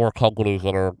 There's just more companies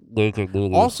that are making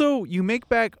movies. Also, you make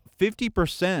back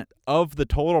 50% of the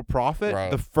total profit Right.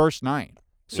 the first night.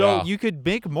 So Yeah. you could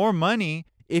make more money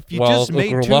if you Well, just if made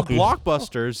you're 2 lucky.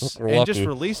 blockbusters If you're and just lucky.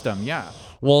 released them. Yeah.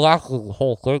 Well, that's the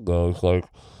whole thing, though. It's like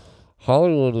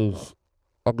Hollywood is.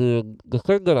 I mean, the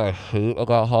thing that I hate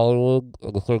about Hollywood,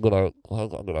 and the thing that I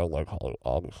like Hollywood,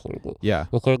 obviously, but Yeah.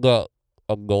 the thing that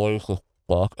annoys the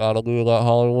fuck out of me about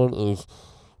Hollywood is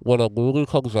when a movie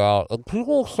comes out, and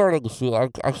people are starting to see.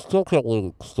 I still can't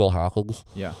believe it still happens.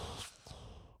 Yeah.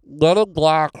 Men in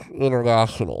Black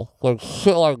International, like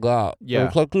shit like that. And Yeah.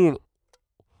 it's like, dude,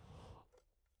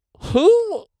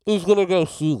 who is gonna go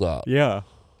see that? Yeah.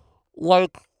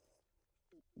 Like,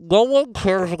 no one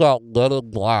cares about Men in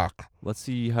Black. Let's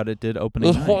see how it did opening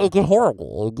It's, night. it's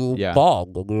horrible. It's Yeah.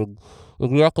 bombed. I mean,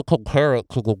 if you have to compare it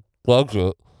to the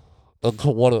budget and to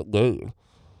what it made,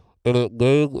 and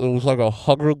it was like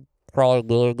 $100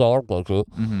 million budget,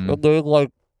 Mm-hmm. and made like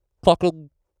fucking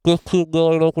 15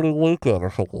 million opening weekend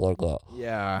or something like that.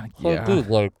 Yeah. So, Yeah. dude,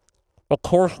 like, of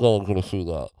course no one's gonna see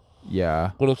that.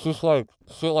 Yeah. But it's just like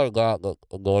shit like that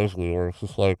annoys me. Where it's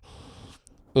just like,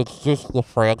 it's just the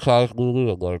franchise movie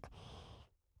and like,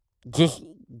 just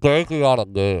banking on a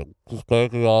name, just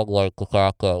banking on like the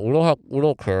fact that we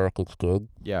don't care if it's good.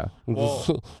 Yeah. We Well, just,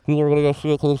 people are gonna go see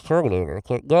it because it's Terminator. It's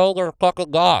like, no, they're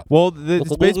fucking not. well, If it's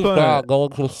the based movie's on bad, no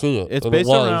one's gonna see it. It's And based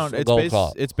it was, around and no one saw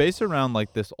it. it's based around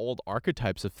like this old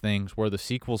archetypes of things where the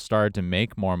sequels started to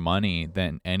make more money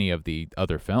than any of the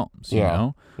other films. You Yeah.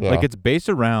 know, Yeah. like it's based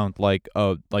around like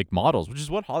models, which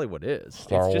is what Hollywood is.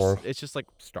 Star it's Wars. just it's just like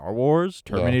Star Wars,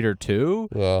 Terminator 2.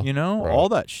 Yeah. You know, Right. all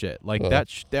that shit. Like Yeah.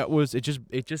 that was it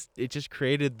just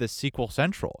created the sequel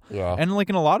central. Yeah. And like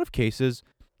in a lot of cases,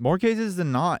 more cases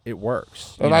than not, it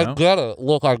works. And you I know? get it.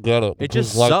 Look, I get it. It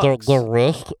just because, like sucks. the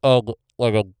risk of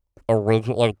like a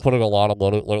original, like putting a lot of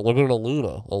money, like look at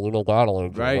Alita Battle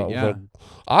Angel. Right, That was, yeah. like,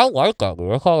 I like that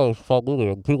movie. I thought it was a fun movie,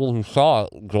 and people who saw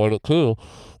it enjoyed it too.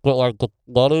 But like the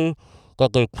money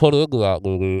that they put into that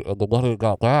movie and the money it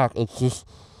got back, it's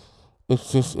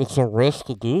a risk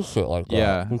to do shit like that.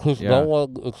 Yeah, Because yeah. no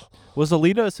one, Was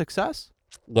Alita a success?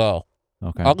 no.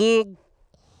 Okay. I mean,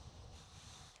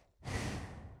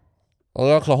 well,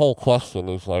 that's the whole question.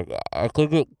 Is like, I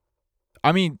think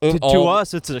I mean, It to all-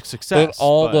 us, it's a success. it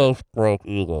almost broke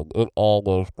even. It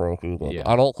almost broke even. Yeah.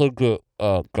 I don't think it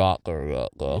got there yet,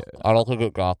 though. Yeah. I don't think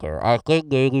it got there. I think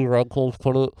maybe Rentals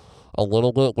put it a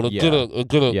little bit, but it Yeah. didn't. It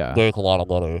didn't Yeah. make a lot of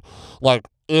money. Like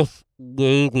if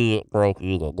maybe it broke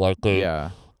even. Like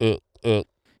Yeah. it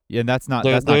Yeah, and that's not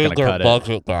they going made to their cut it.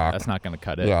 budget back. That's not going to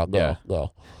cut it. Yeah,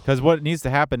 no. Because what needs to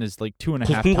happen is like 2.5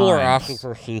 Because times. people are asking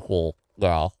for a sequel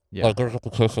now. Yeah. Like there's a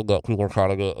petition that people are trying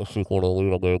to get a sequel to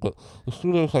Lena May, but the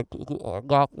studio's like,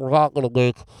 we're not going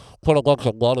to put a bunch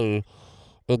of money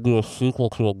into a sequel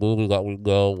to a movie that we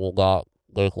know will not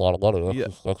make a lot of money.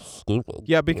 That's stupid.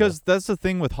 Yeah, because that's the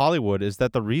thing with Hollywood is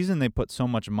that the reason they put so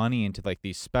much money into like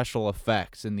these special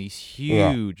effects and these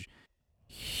huge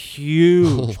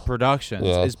productions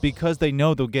is because they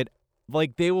know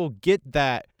they will get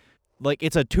that. Like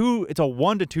it's a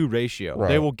 1 to 2 ratio. Right.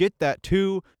 They will get that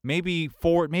 2, maybe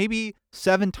 4, maybe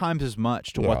 7 times as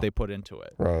much to what they put into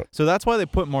it. Right. So that's why they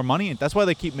put more money in. That's why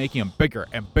they keep making them bigger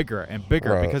and bigger and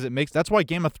bigger because that's why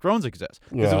Game of Thrones exists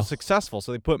because it was successful.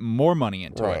 So they put more money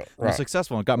into it. It was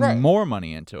successful and got more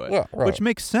money into it, which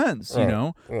makes sense, you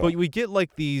know. But we get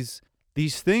like these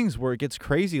things where it gets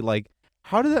crazy. Like,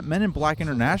 how did that Men in Black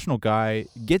International guy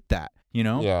get that? You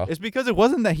know, it's because it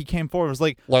wasn't that he came forward. It was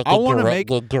like I want to make,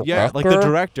 like the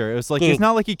director. It was like it's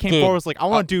not like he came forward. It was like I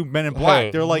want to do Men in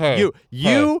Black. They're like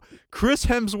you, Chris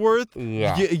Hemsworth,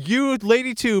 you,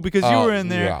 Lady 2, because you were in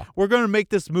there. We're gonna make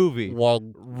this movie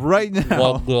right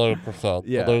now. 1,000,000%.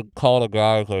 Yeah. They called a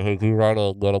guy like, "Hey, can you write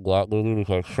a Men in Black movie?" He's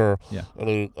like, "Sure." Yeah. And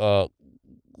he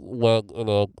went in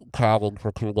a cabin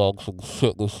for 2 months and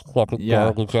shit this fucking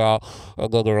garbage out,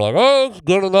 and then they're like, "Oh, it's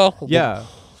good enough." Yeah.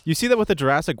 You see that with the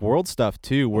Jurassic World stuff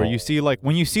too, where you see like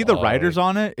when you see the writers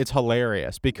on it, it's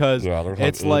hilarious because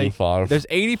it's like 85. There's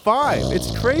 85.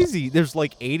 It's crazy. There's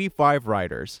like 85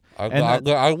 writers. I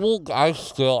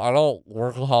don't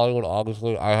work in Hollywood.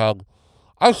 Obviously, I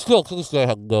still to this day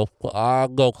have no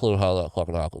clue how that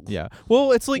fucking happens. Yeah.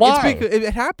 Well, it's like Why?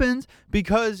 it happens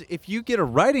because if you get a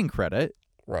writing credit,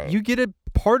 you get a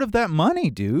part of that money,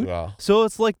 dude. Yeah. So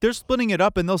it's like they're splitting it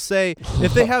up, and they'll say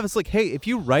if they have, it's like, hey, if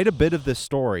you write a bit of this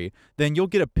story, then you'll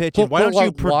get a pitch, and why don't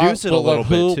you produce it a little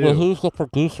bit too? But who's the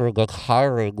producer that's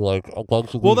hiring like a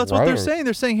bunch of Well, these that's what they're writers? saying.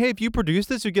 They're saying, hey, if you produce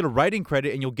this, you get a writing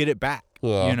credit, and you'll get it back.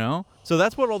 Yeah. You know, so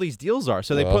that's what all these deals are.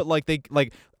 So they put they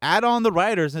add on the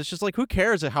writers, and it's just like, who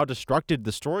cares how destructed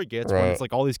the story gets when it's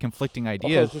like all these conflicting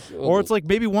ideas, or it's like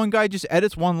maybe one guy just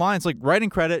edits one line. It's like writing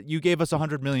credit, you gave us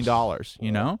 $100 million.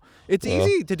 You know, it's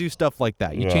easy to do stuff like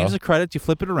that. You change the credits, you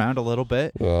flip it around a little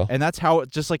bit, and that's how it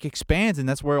just like expands, and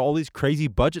that's where all these crazy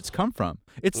budgets come from.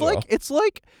 It's like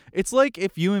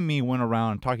if you and me went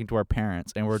around talking to our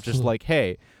parents, and we're just like,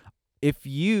 hey, if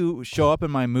you show up in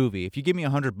my movie, if you give me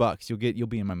 $100, you'll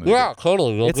be in my movie. Yeah,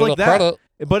 totally. You'll it's get like a that. credit.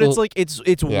 But it's like it's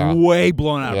way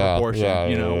blown out of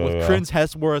proportion, you know, with Chris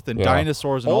Hemsworth and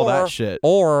dinosaurs and all that shit.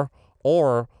 Or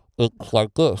it's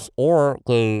like this. Or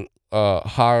they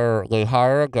hire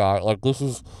a guy, like this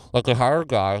is like they hire a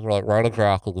guy who like write a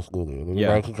draft of this movie. And he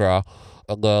writes a draft,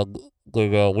 and then they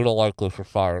go, "We don't like this, you're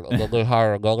fired." And then they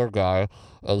hire another guy,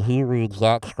 and he reads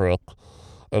that script,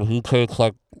 and he takes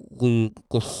like the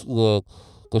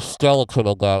skeleton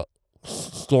of that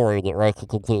story that writes a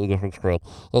completely different script.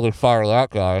 Then they fire that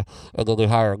guy, and then they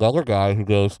hire another guy who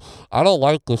goes, "I don't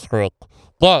like this script,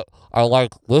 but I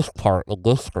like this part of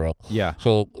this script." Yeah.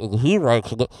 So he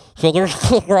writes it. So there's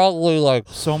probably like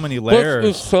so many layers.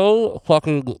 It's so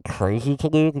fucking crazy to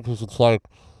me because it's like,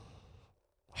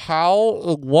 how,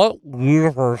 in what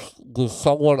universe does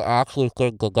someone actually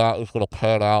think that is going to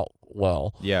pan out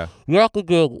well? Yeah. You have to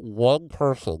give one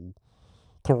person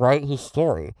to write his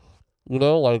story. You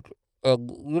know, like,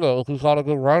 and, you know, if he's not a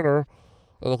good writer,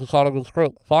 and if he's not a good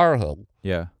script, fire him.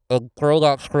 Yeah. And throw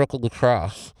that script in the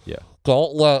trash. Yeah.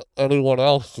 Don't let anyone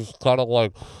else just kind of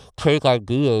like take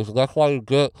ideas. And that's why you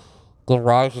get the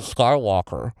Rise of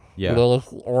Skywalker. Yeah. You know,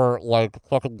 or like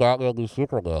fucking Batman v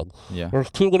Superman. Yeah.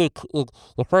 There's too many,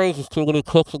 the phrase is too many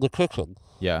cooks in the kitchen.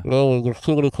 Yeah. You know, when there's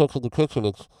too many cooks in the kitchen,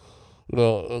 it's, you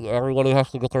know, and everybody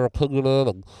has to get their opinion in,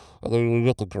 and then you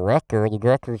get the director, and the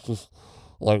director's just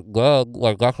like, then,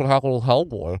 like, that's what happened with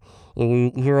Hellboy.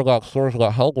 And we hear about stories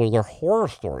about Hellboy, they're horror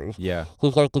stories. Yeah.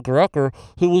 Because, like, the director,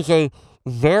 who was a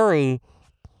very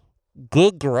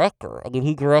good director. I mean,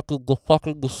 he directed The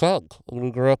fucking Descent. I mean,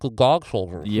 he directed Dog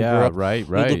Soldiers. Yeah, right.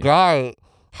 The guy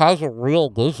has a real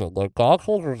vision. Like, Dog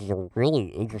Soldiers is a really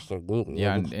interesting movie.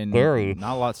 Yeah, and very,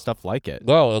 not a lot of stuff like it.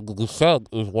 No, and The Descent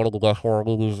is one of the best horror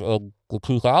movies of the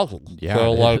 2000s. Yeah,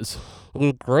 so, it like, is. I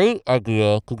mean, great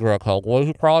idea to direct Hellboy.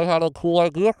 He probably had a cool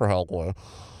idea for Hellboy.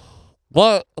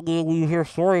 But, I mean, we hear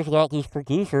stories about these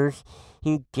producers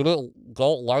who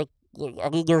don't like, I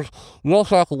mean, you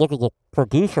also have to look at the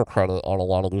producer credit on a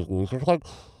lot of these movies. There's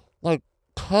like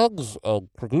tons of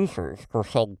producers for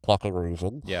some fucking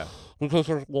reason Yeah. because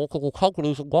there's multiple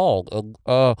companies involved. And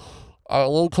let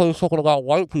me tell you something about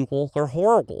white people. They're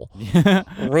horrible. Yeah.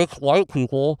 Rich white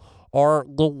people are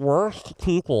the worst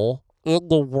people in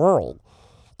the world.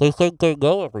 They think they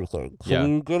know everything. So Yeah.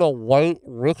 when you get a white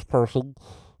rich person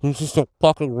who's just a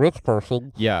fucking rich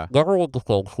person, Yeah. never went to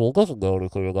film school, doesn't know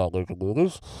anything about making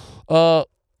movies, uh,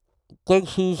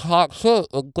 thinks he's hot shit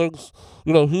and thinks,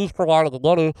 he's providing the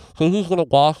money, so he's going to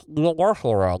boss Neil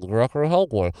Marshall around, the director of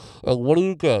Hellboy. And what do?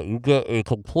 You get a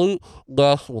complete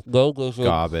mess with no vision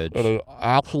Garbage. and an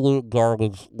absolute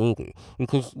garbage movie.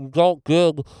 Because you don't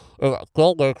give a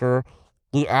filmmaker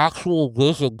the actual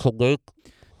vision to make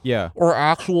Yeah. or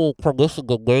actual permission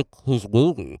to make his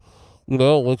movie,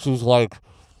 which is like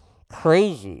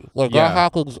crazy. Like Yeah. that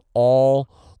happens all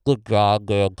the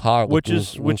goddamn time. Which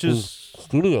with is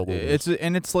studio movies.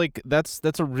 it's like that's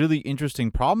a really interesting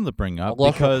problem to bring up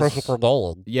Unless you're because Christopher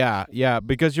Nolan. yeah,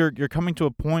 because you're coming to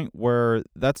a point where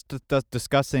that's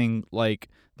discussing like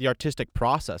the artistic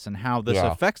process and how this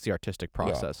Yeah. affects the artistic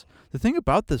process. The thing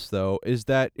about this though is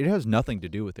that it has nothing to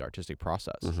do with the artistic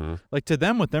process. Mm-hmm. Like to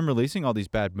them, with them releasing all these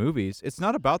bad movies, it's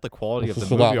not about the quality It's of the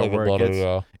just about movie or making where it money, gets.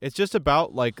 yeah. It's just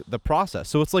about like the process.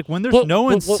 So it's like when there's But- no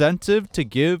but- incentive to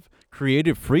give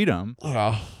creative freedom,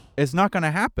 Yeah. it's not going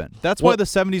to happen. That's why Well- the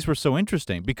 70s were so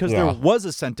interesting because Yeah. there was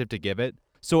incentive to give it,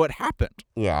 so it happened.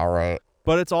 Yeah, right.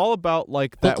 But it's all about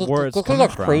like that where it's the thing coming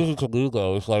that's from. crazy to me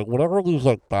though is like whenever these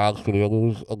like bad studio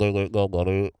movies and they make no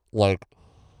money, like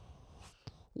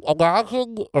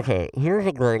imagine, okay, here's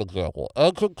a great example.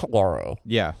 Edge of Tomorrow,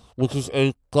 Yeah, which is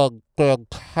a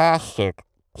fantastic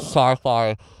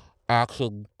sci-fi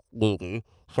action movie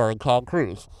starring Tom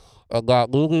Cruise. And that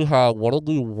movie had one of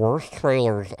the worst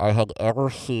trailers I had ever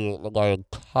seen in my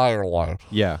entire life.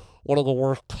 yeah, One of the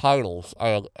worst titles I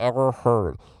had ever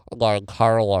heard in my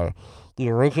entire life. The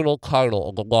original title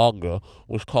of the manga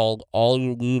was called All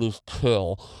You Need Is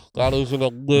Kill. That is an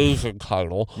amazing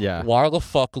title. yeah, Why the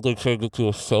fuck did they change it to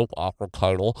a soap opera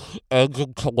title? Ends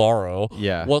in Tomorrow.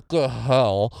 yeah. What the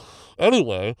hell?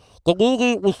 Anyway, the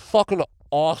movie was fucking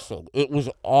awesome. It was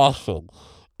awesome.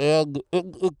 And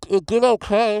it did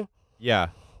okay, Yeah,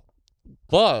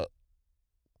 but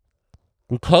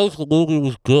because the movie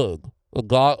was good, it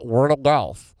got word of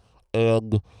mouth.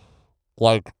 And,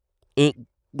 like, it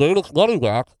made its money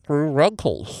back through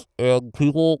rentals and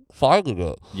people finding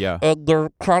it. yeah, And they're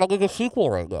trying to make a sequel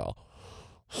right now.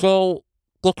 So,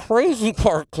 the crazy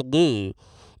part to me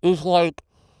is, like,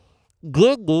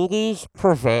 good movies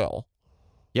prevail.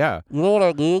 yeah. You know what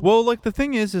I mean? Well, like the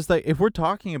thing is that if we're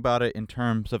talking about it in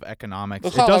terms of economics,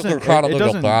 It's it not like doesn't they're trying to it make a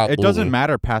doesn't bad it doesn't movie.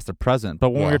 matter past the present.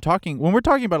 But when Yeah. we're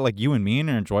talking about like you and me and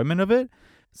our enjoyment of it,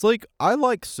 it's like I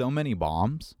like So Many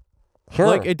Bombs. Sure.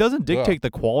 Like it doesn't Yeah. dictate the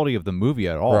quality of the movie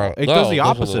at all. Right. It No, does the it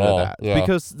doesn't opposite at of all. that Yeah.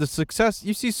 because the success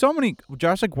you see so many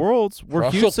Jurassic Worlds were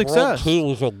Jurassic huge World success. 2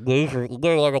 was a major, it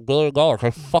made like $1 billion. I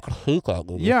fucking hate that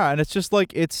movie. Yeah, and it's just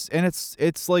like it's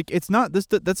like it's not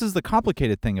this is the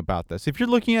complicated thing about this. If you're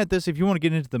looking at this, if you want to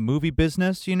get into the movie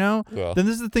business, Yeah. then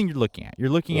this is the thing you're looking at. You're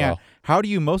looking Yeah. at how do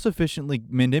you most efficiently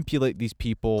manipulate these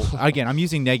people. Again, I'm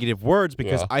using negative words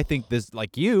because Yeah. I think this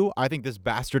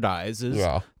bastardizes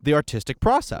Yeah. the artistic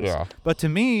process. Yeah. But to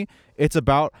me, it's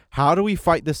about how do we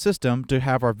fight the system to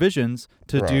have our visions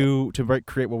to Right.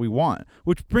 create what we want,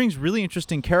 which brings really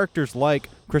interesting characters like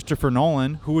Christopher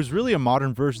Nolan, who is really a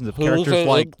modern version of Who is characters a-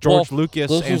 like well, George Lucas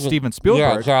this and is a- Steven Yeah,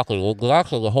 Spielberg. exactly. Well, that's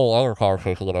actually the whole other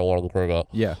conversation that I wanted to bring up.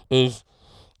 Yeah. Is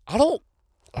I don't.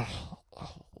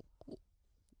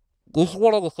 This is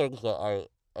one of the things that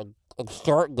I'm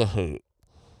starting to hate.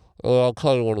 And I'll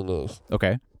tell you what it is.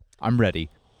 Okay. I'm ready.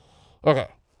 Okay,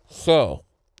 so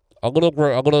I'm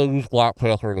gonna use Black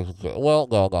Panther as an example. Well,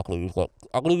 no, I'm not gonna use that.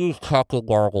 I'm gonna use Captain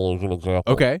Marvel as an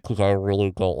example. Okay. Because I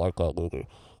really don't like that movie.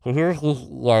 So here's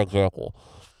my example.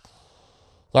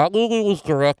 That movie was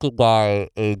directed by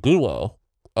a duo,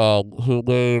 who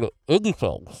made indie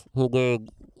films. Before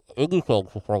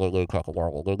they made Captain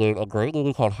Marvel. They made a great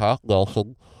movie called Half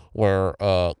Nelson, where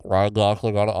Ryan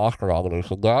Gosling got an Oscar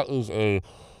nomination. That is a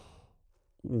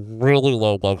really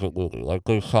low budget movie. Like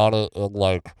they shot it in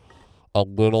like a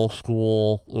middle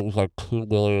school. It was like $2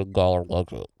 million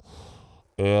budget,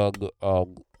 and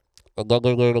then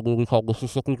they made a movie called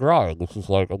Mississippi Grind. This is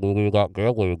like a movie about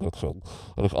gambling addiction,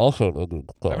 and it's also an indie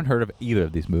I film. haven't heard of either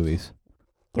of these movies.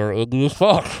 They're indie as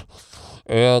fuck,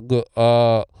 and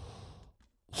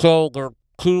so they're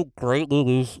two great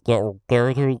movies that were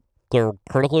they're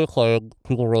critically acclaimed.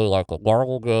 People really like them.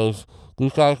 Marvel goes,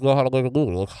 these guys know how to make a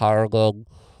movie. Let's hire them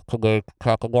to make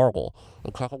Captain Marvel.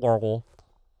 And Captain Marvel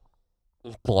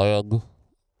is bland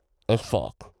as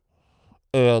fuck.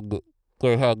 And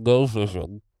they had no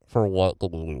vision for what the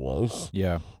movie was,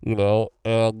 Yeah. you know?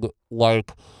 And,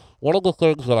 like, one of the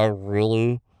things that I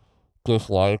really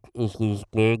dislike is these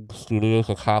big studios.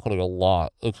 It's happening a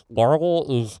lot. Marvel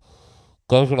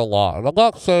does it a lot. And I'm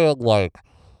not saying, like,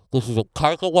 this is a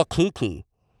Taika Waititi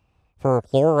for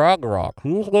Thor Ragnarok.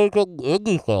 He was making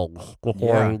indie films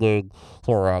before he made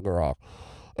Thor Ragnarok.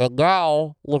 And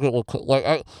now, look at what,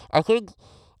 like, I think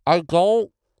I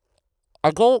don't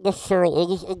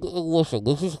necessarily, listen,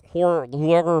 this is for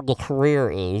whoever the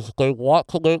career is. If they want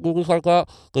to make movies like that,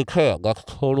 they can. That's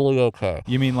totally okay.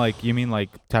 You mean like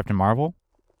Captain Marvel?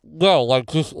 No, like,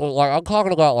 just, like, I'm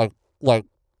talking about, like,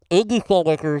 indie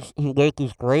filmmakers who make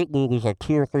these great movies, like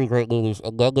 2 or 3 great movies,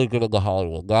 and then they get into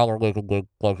Hollywood. Now they're making big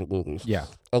budget movies. Yeah.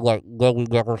 And, like, then we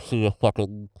never see a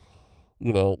fucking,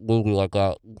 movie like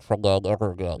that from them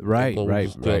ever again. Right.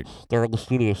 They're in the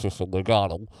studio system. They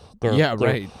got them.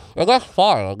 Right. And that's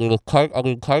fine. I mean,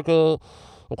 Taika,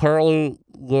 apparently,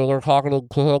 they're talking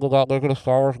to him about making a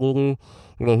Star Wars movie.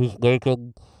 He's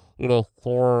making, the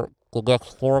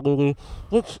next Thor movie.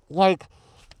 Which, like,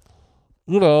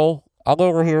 I'm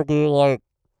over here being like,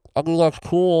 I mean, that's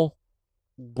cool,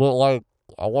 but, like,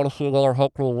 I want to see another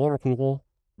Hunt for the Wilder People.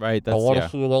 Right. I want to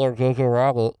see another Jojo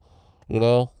Rabbit.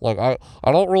 Like, I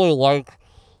don't really like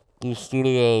these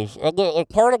studios. And, like,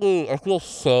 part of me, I feel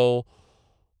so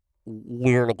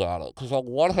weird about it. Because on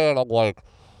one hand, I'm like,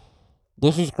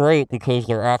 this is great because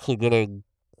they're actually getting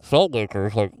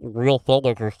filmmakers, like, real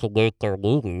filmmakers to make their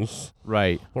movies.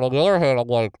 Right. But on the other hand, I'm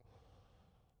like,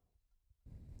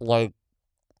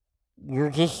 they're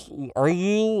just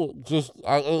doing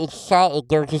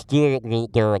it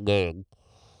with their name.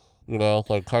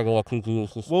 Like Taika Waititi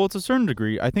is just... Well, to a certain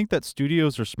degree, I think that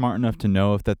studios are smart enough to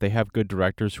know if that they have good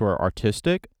directors who are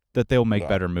artistic, that they'll make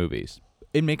better movies.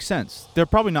 It makes sense. They're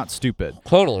probably not stupid.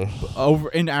 Totally.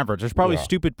 In average, there's probably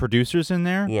stupid producers in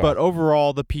there, but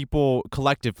overall, the people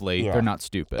collectively, they're not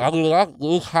stupid. I mean, that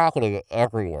is happening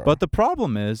everywhere. But the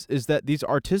problem is that these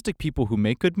artistic people who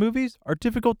make good movies are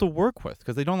difficult to work with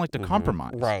because they don't like to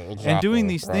compromise. Right, exactly. And doing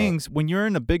these things, when you're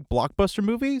in a big blockbuster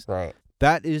movies,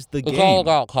 that is the game. It's all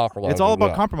about compromise. It's all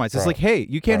about compromise. It's like, hey,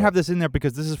 you can't have this in there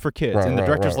because this is for kids. And the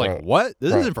director's like, what?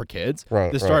 This isn't for kids.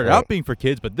 This started out being for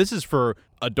kids, but this is for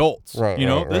adults.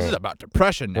 This is about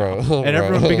depression now. And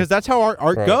everyone, because that's how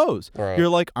art goes. You're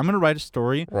like, I'm going to write a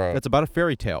story that's about a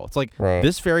fairy tale. It's like,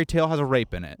 this fairy tale has a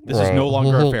rape in it. This is no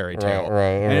longer a fairy tale.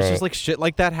 And it's just like shit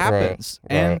like that happens.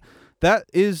 And that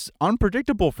is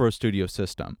unpredictable for a studio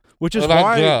system, which is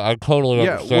why I totally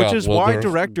understand. Which is why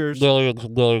directors millions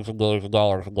and millions and millions of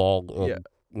dollars involved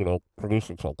in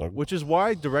producing something. Which is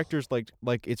why directors like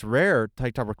it's rare.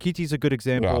 Taika Waititi's a good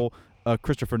example.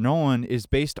 Christopher Nolan is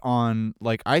based on,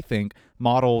 like, I think,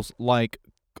 models like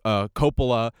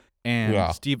Coppola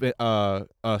and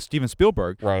Steven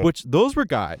Spielberg, which those were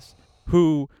guys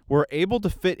who were able to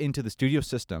fit into the studio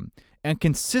system and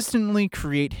consistently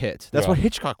create hits. That's what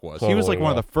Hitchcock was. He was like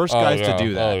one of the first guys to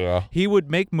do that. He would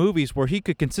make movies where he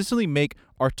could consistently make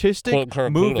artistic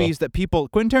movies that people...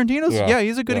 Quentin Tarantino's,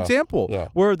 he's a good example.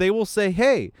 Where they will say,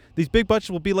 hey, these big budgets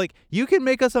will be like, you can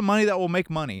make us some money that will make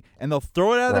money. And they'll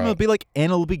throw it at them and it'll be like, and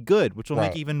it'll be good, which will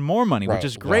make even more money, which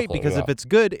is great because if it's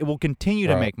good, it will continue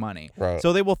to make money.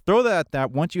 So they will throw that at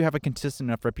that once you have a consistent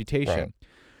enough reputation.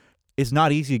 It's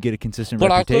not easy to get a consistent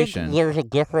reputation. I think there's a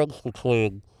difference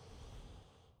between,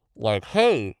 like,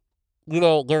 hey,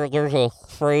 there's a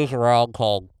phrase around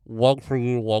called one for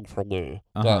you, one for me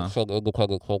that some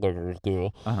independent filmmakers do.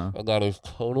 And that is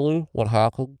totally what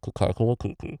happened to Taika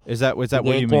Waititi. Is that what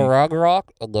you mean? For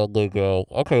Ragnarok, and then they go,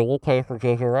 okay, we'll pay for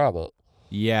Jojo Rabbit.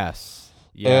 Yes.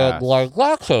 And, like,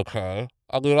 that's okay.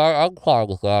 I mean, I'm fine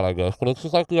with that, I guess. But it's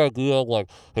just like the idea of, like,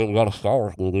 hey, we got a Star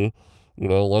Wars movie.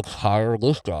 Let's hire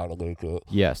this guy to make it.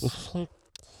 Yes. It's like,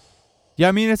 yeah,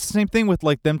 I mean, it's the same thing with,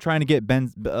 like, them trying to get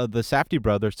the Safdie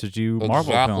brothers to do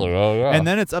Marvel films. Oh, yeah. And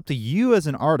then it's up to you as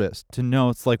an artist to know,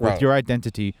 it's like, with your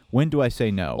identity, when do I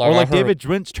say no? Or like David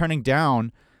Lynch turning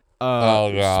down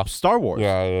Star Wars.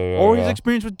 Or his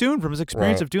experience with Dune, from his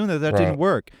experience of Dune, that didn't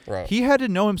work. He had to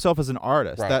know himself as an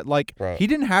artist, that, like, he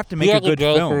didn't have to make a good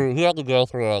film. He had to go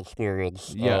through that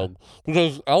experience.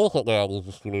 Because Elephant Man was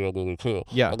a studio movie, too.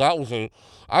 Yeah. And that was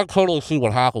I totally see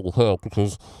what happened with him,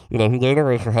 because, he made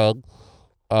Eraserhead,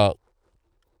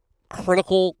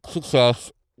 critical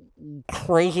success,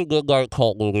 crazy midnight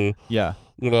cult movie. Yeah.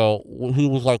 He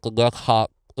was like the next hot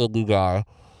indie guy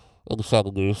in the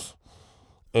 70s.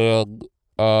 And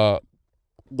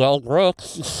Mel Brooks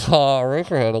saw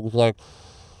Eraserhead and was like,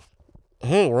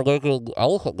 hey, we're making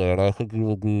Elephant Man. I think you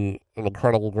would be an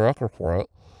incredible director for it.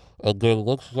 And David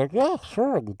Lynch was like, yeah,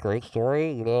 sure, great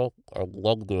story, I'd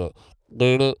love to do it.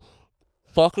 Made it,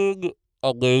 fucking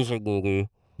amazing movie.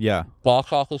 Yeah.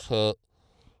 Box office hit.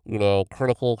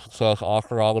 Critical success,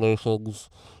 Oscar nominations.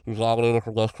 He was nominated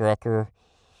for Best Director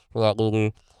for that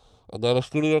movie. And then a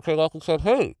studio came up and said,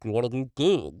 hey, do you want to do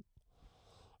Dune?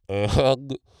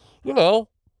 And,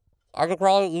 I could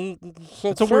probably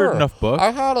say, It's a weird enough book.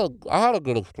 I had a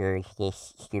good experience with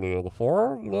this studio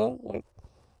before, like,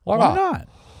 why not?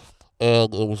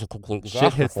 And it was a complete disaster.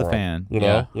 Shit hits the fan.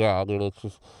 Yeah. I mean, it's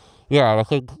just, and I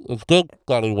think it's good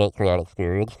that he went through that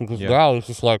experience because now he's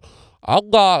just like,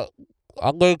 I'm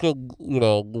making,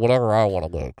 whatever I want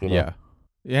to make. Yeah.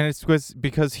 And it's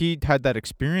because he had that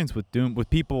experience with Dune. With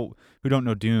people who don't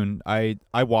know Dune, I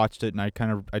watched it and I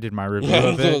did my review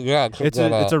of it. It's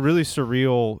a really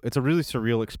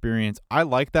surreal experience. I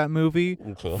like that movie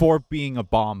for being a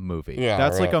bomb movie. Yeah,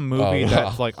 that's like a movie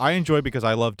that's like I enjoy because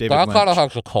I love David Lynch. That kind of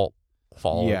has a cult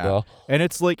following. Yeah, and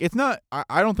it's like it's not.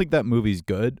 I don't think that movie's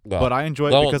good, but I enjoy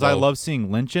it because I love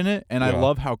seeing Lynch in it, and I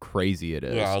love how crazy it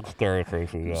is. Yeah, it's very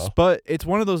crazy. Yeah, but it's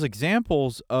one of those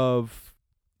examples of.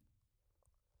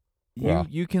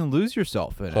 You can lose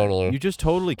yourself in it. You just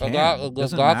totally can. It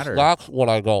doesn't matter. That's what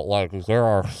I don't like is there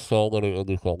are so many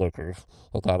indie filmmakers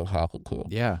that has happened to.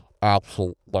 Yeah.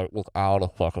 Absolutely, like without a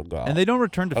fucking doubt. And they don't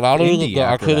return to indie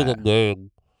I couldn't even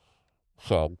name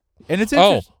some. And it's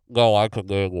interesting. Oh, no, I could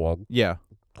name one. Yeah.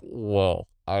 Well,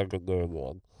 I could name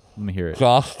one. Let me hear it.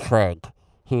 Josh Trank,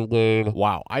 who made...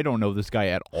 Wow, I don't know this guy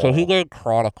at all. So he made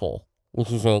Chronicle. Which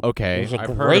is a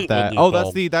I've heard of that. Oh,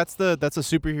 that's a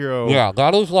superhero. Yeah,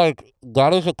 that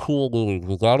is a cool movie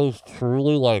because that is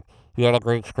truly like he had a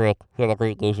great script, he had a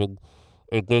great vision.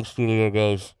 A big studio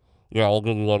goes, yeah, I'll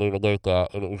give you money to make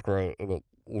that, and it was great, and it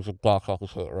was a box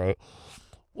office hit, right?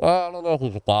 Well, I don't know if it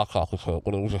was a box office hit,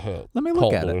 but it was a hit. Let me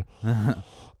look at it.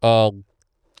 And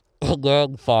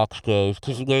then Fox goes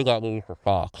because he made that movie for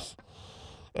Fox,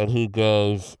 and he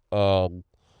goes,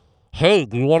 hey,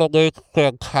 do you want to make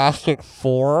Fantastic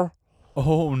Four?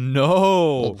 Oh,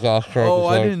 no.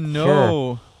 I didn't know.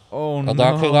 Sure. Oh, no. And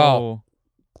that came out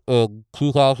in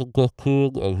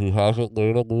 2015, and he hasn't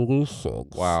made a movie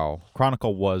since. Wow.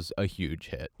 Chronicle was a huge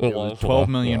hit. It was $12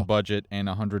 million budget and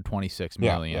 $126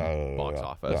 million box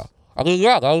office. Yeah. I mean,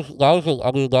 that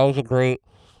was a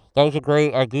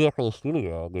great idea for the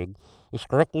studio. I mean, the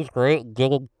script was great,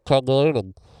 give them $10 million,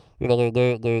 and,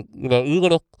 they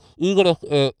even if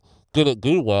it didn't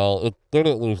do well, it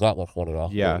didn't lose that much money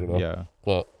off. Yeah.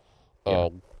 But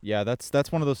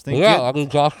that's one of those things. Yeah, I mean,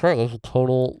 Josh Trank is a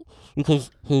total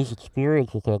because his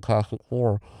experience with Fantastic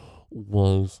Four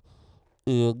was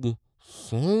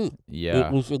insane. Yeah,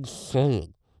 it was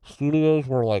insane. Studios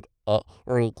were like up,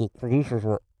 or the producers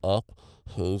were up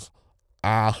his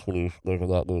ass when he was making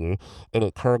that movie, and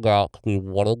it turned out to be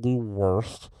one of the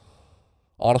worst.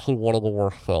 Honestly, one of the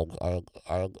worst films I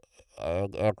have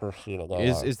ever seen in my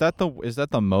life. Is that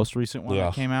the most recent one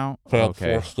that came out?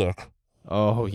 Fantastic. Oh,